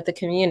 sharing with the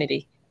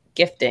community,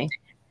 gifting.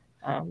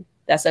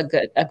 That's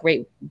a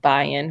great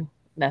buy-in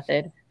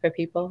method for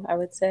people, I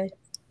would say.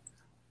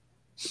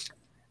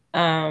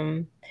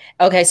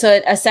 Okay.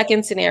 So a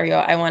second scenario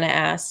I want to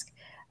ask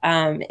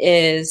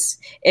is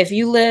if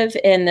you live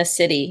in the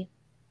city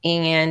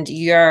and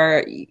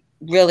you're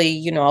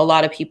really, a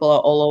lot of people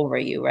are all over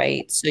you,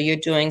 right? So you're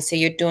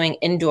doing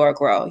indoor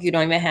grow. You're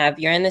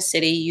in the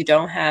city, you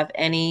don't have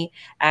any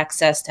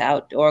access to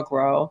outdoor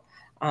grow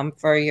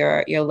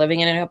you're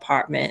living in an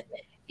apartment,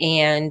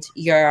 and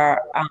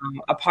your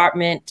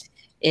apartment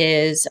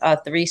is a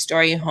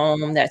 3-story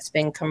home that's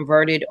been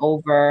converted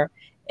over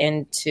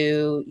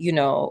into 8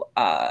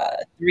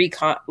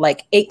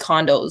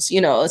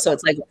 condos, so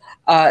it's like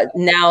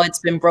now it's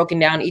been broken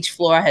down. Each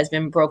floor has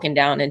been broken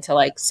down into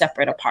like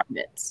separate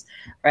apartments,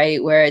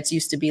 right? Where it's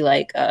used to be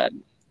like a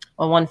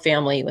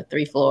 1-family with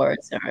 3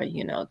 floors, or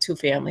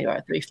 2-family or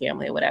a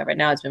 3-family or whatever.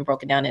 Now it's been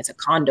broken down into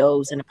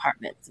condos and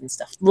apartments and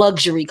stuff,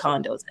 luxury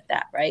condos at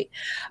that, right?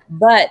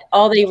 But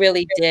all they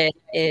really did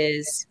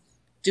is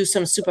do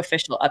some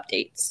superficial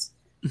updates.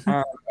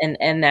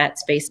 And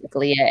that's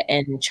basically it,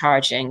 and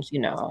charging,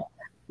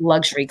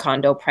 luxury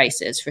condo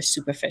prices for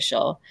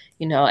superficial,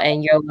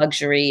 and your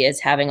luxury is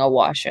having a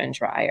washer and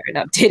dryer, an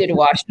updated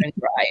washer and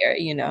dryer.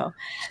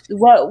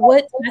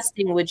 What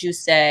testing would you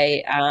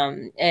say,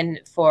 and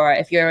for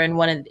if you're in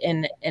one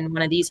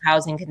of these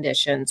housing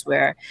conditions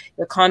where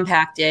you're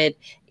compacted,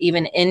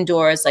 even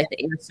indoors, like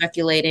the air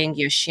circulating,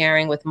 you're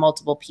sharing with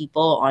multiple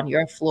people on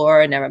your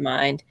floor, never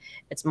mind,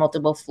 it's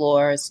multiple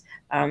floors,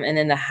 and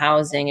then the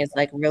housing is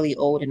like really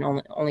old and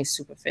only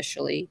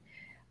superficially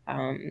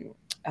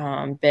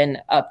been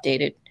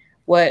updated.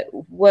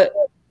 What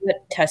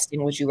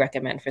testing would you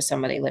recommend for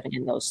somebody living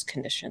in those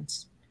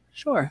conditions?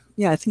 Sure.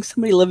 Yeah, I think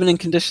somebody living in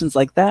conditions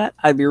like that,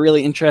 I'd be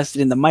really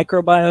interested in the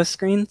microbiome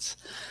screens.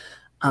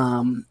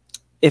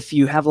 If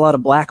you have a lot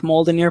of black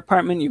mold in your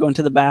apartment, you go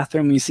into the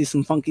bathroom, you see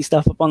some funky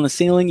stuff up on the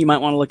ceiling, you might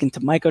want to look into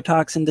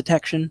mycotoxin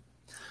detection.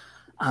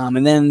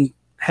 And then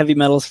heavy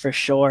metals for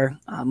sure.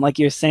 Like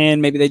you're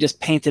saying, maybe they just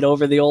painted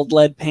over the old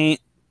lead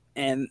paint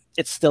and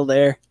it's still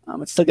there.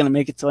 It's still going to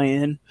make its way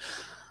in.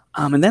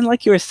 And then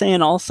like you were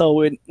saying also,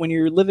 when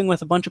you're living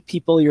with a bunch of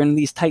people, you're in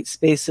these tight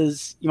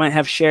spaces, you might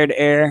have shared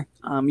air.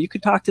 You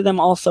could talk to them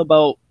also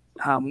about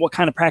what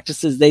kind of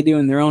practices they do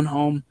in their own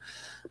home.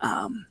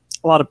 A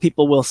lot of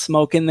people will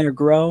smoke in their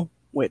grow,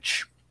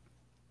 which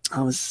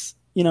it's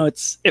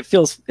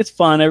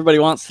fun. Everybody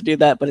wants to do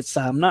that, but it's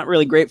not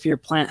really great for your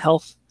plant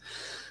health.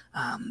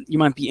 You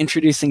might be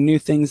introducing new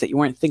things that you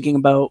weren't thinking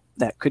about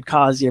that could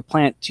cause your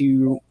plant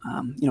to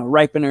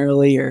ripen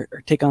early or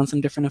take on some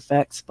different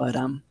effects. But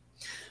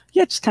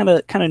yeah, just kind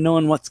of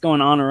knowing what's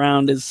going on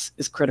around is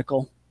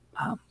critical.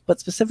 But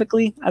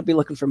specifically, I'd be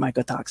looking for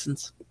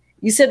mycotoxins.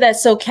 You said that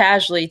so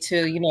casually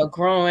too,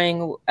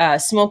 growing,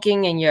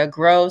 smoking in your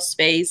grow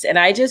space. And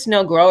I just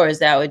know growers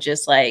that would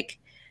just like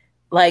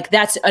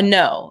that's a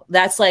no,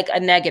 that's like a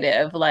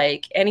negative.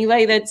 Like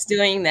anybody that's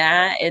doing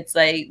that, it's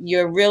like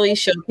you're really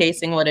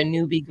showcasing what a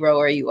newbie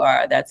grower you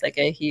are. That's like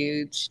a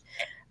huge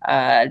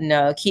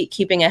no.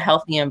 Keeping a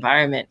healthy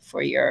environment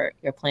for your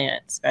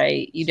plants,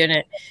 right? You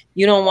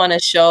don't want to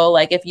show,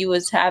 like if you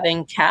was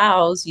having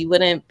cows, you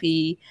wouldn't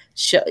be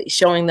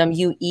showing them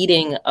you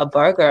eating a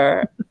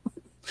burger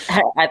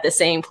at the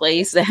same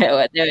place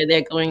that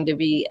they're going to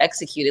be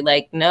executed.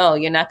 Like, no,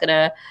 you're not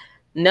gonna.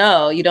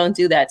 No, you don't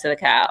do that to the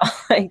cow.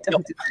 Like,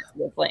 don't do that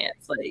to the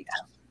plants. Like,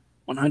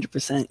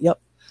 100%. Yep.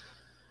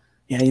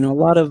 Yeah, a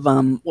lot of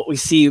what we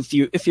see if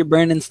you're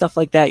burning stuff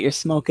like that, you're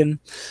smoking.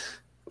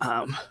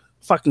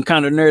 Fucking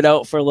kind of nerd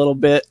out for a little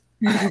bit.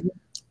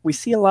 We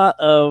see a lot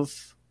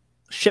of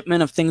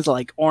shipment of things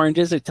like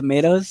oranges or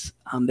tomatoes.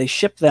 They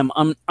ship them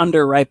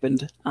under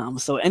ripened.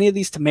 So any of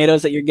these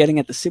tomatoes that you're getting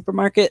at the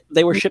supermarket,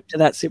 they were shipped to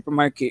that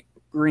supermarket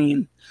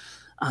green.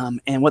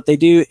 And what they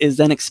do is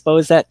then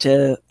expose that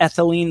to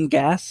ethylene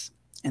gas.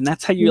 And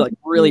that's how you like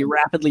really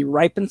rapidly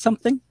ripen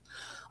something.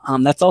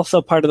 That's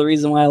also part of the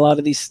reason why a lot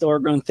of these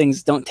store-grown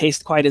things don't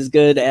taste quite as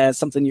good as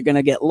something you're going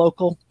to get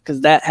local,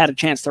 because that had a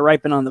chance to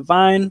ripen on the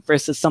vine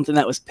versus something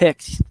that was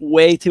picked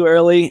way too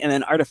early and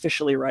then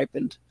artificially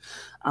ripened.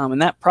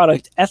 And that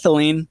product,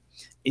 ethylene,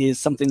 is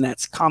something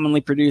that's commonly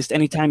produced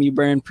anytime you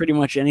burn pretty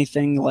much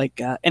anything like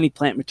any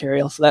plant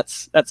material. So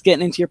that's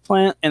getting into your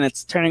plant and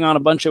it's turning on a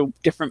bunch of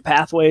different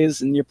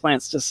pathways, and your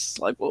plant's just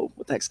like, whoa,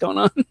 what the heck's going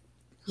on?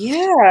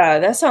 Yeah,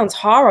 that sounds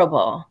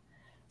horrible.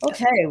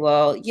 Okay,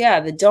 well, yeah,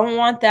 don't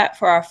want that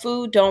for our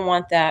food, don't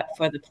want that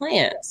for the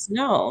plants.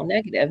 No,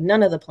 negative.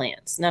 None of the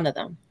plants, none of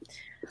them.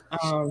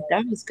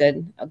 That was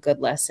good, a good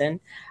lesson.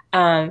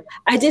 I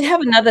did have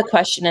another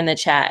question in the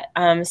chat.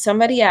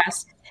 Somebody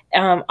asked,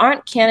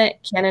 aren't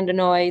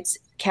cannabinoids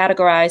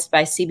categorized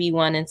by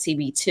CB1 and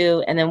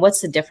CB2? And then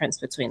what's the difference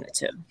between the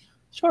two?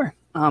 Sure.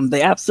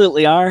 They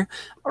absolutely are.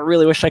 I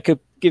really wish I could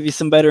give you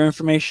some better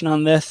information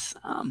on this.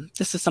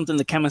 This is something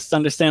the chemists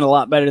understand a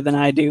lot better than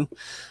I do.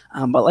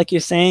 But like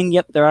you're saying,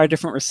 yep, there are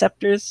different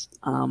receptors,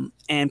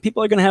 and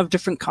people are going to have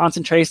different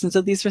concentrations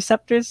of these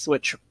receptors,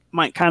 which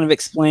might kind of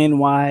explain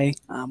why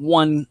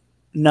one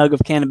nug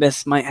of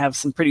cannabis might have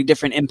some pretty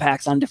different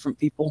impacts on different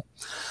people.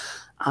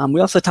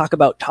 We also talk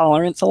about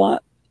tolerance a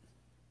lot.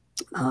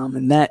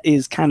 And that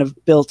is kind of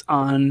built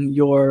on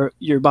your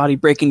body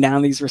breaking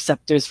down these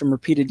receptors from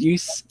repeated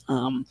use.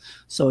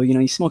 So,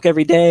 you smoke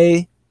every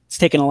day. It's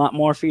taking a lot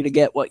more for you to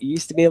get what you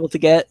used to be able to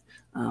get.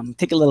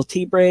 Take a little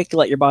tea break,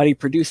 let your body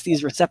produce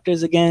these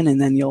receptors again, and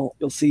then you'll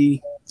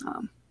see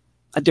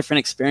a different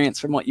experience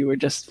from what you were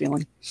just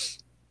feeling.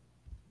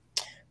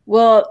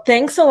 Well,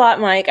 thanks a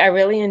lot, Mike. I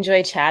really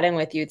enjoyed chatting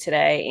with you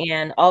today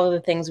and all of the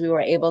things we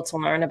were able to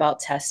learn about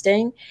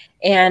testing.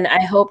 And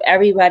I hope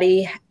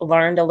everybody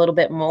learned a little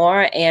bit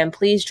more. And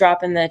please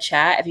drop in the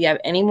chat if you have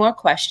any more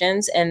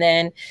questions. And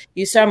then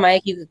you saw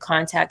Mike, you could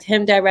contact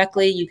him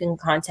directly. You can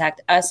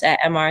contact us at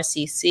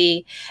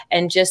MRCC.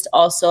 And just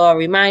also a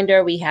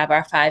reminder, we have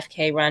our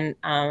 5K run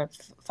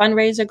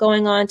fundraiser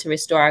going on to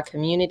restore our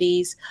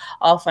communities.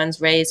 All funds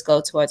raised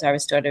go towards our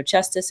restorative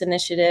justice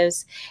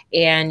initiatives.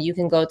 And you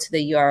can go to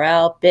the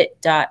URL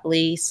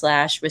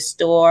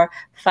bit.ly/restore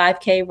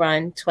 5K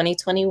run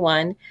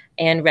 2021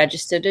 and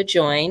register to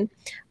join.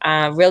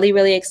 Really,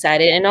 really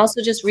excited. And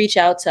also just reach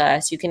out to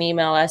us. You can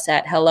email us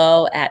at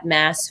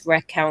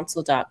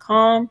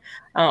hello@massrecouncil.com.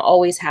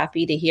 Always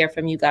happy to hear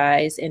from you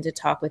guys and to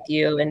talk with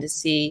you and to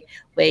see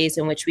ways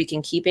in which we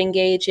can keep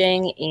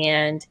engaging.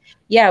 And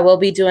yeah, we'll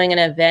be doing an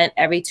event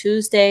every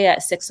Tuesday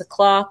at 6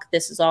 o'clock.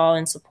 This is all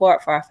in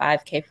support for our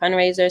 5K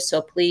fundraiser.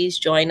 So please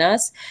join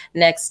us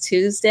next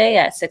Tuesday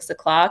at 6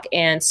 o'clock.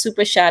 And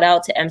super shout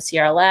out to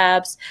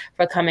MCRLabs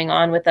for coming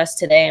on with us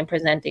today and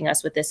presenting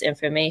us with this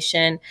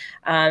information.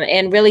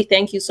 And really,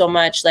 thank you so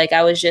much. Like,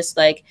 I was just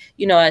like,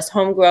 as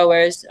home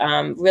growers,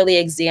 really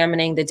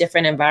examining the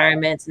different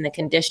environments and the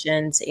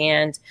conditions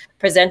and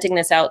presenting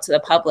this out to the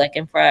public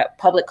and for a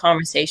public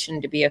conversation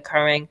to be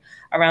occurring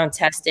around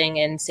testing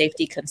and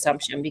safety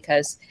consumption,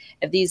 because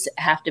if these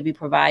have to be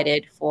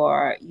provided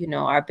for,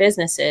 our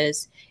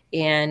businesses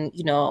and,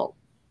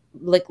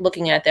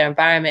 looking at their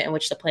environment in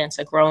which the plants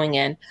are growing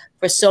in,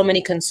 for so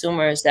many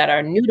consumers that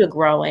are new to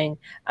growing,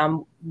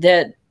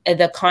 the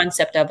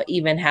concept of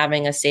even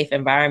having a safe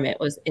environment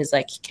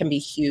can be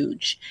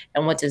huge.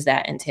 And what does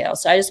that entail?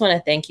 So I just want to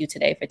thank you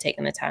today for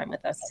taking the time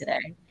with us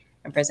today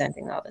and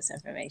presenting all this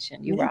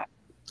information. You rock.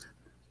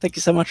 Thank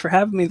you so much for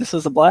having me. This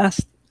was a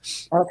blast.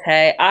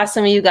 Okay,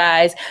 awesome, you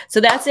guys. So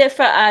that's it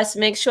for us.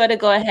 Make sure to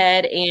go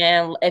ahead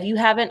and if you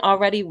haven't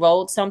already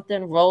roll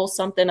something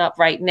up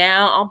right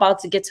now. I'm about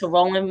to get to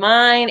rolling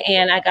mine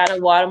and I got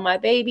to water my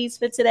babies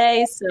for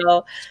today.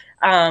 So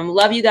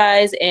love you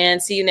guys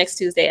and see you next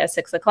Tuesday at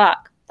 6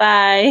 o'clock.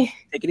 Bye.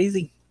 Take it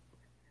easy.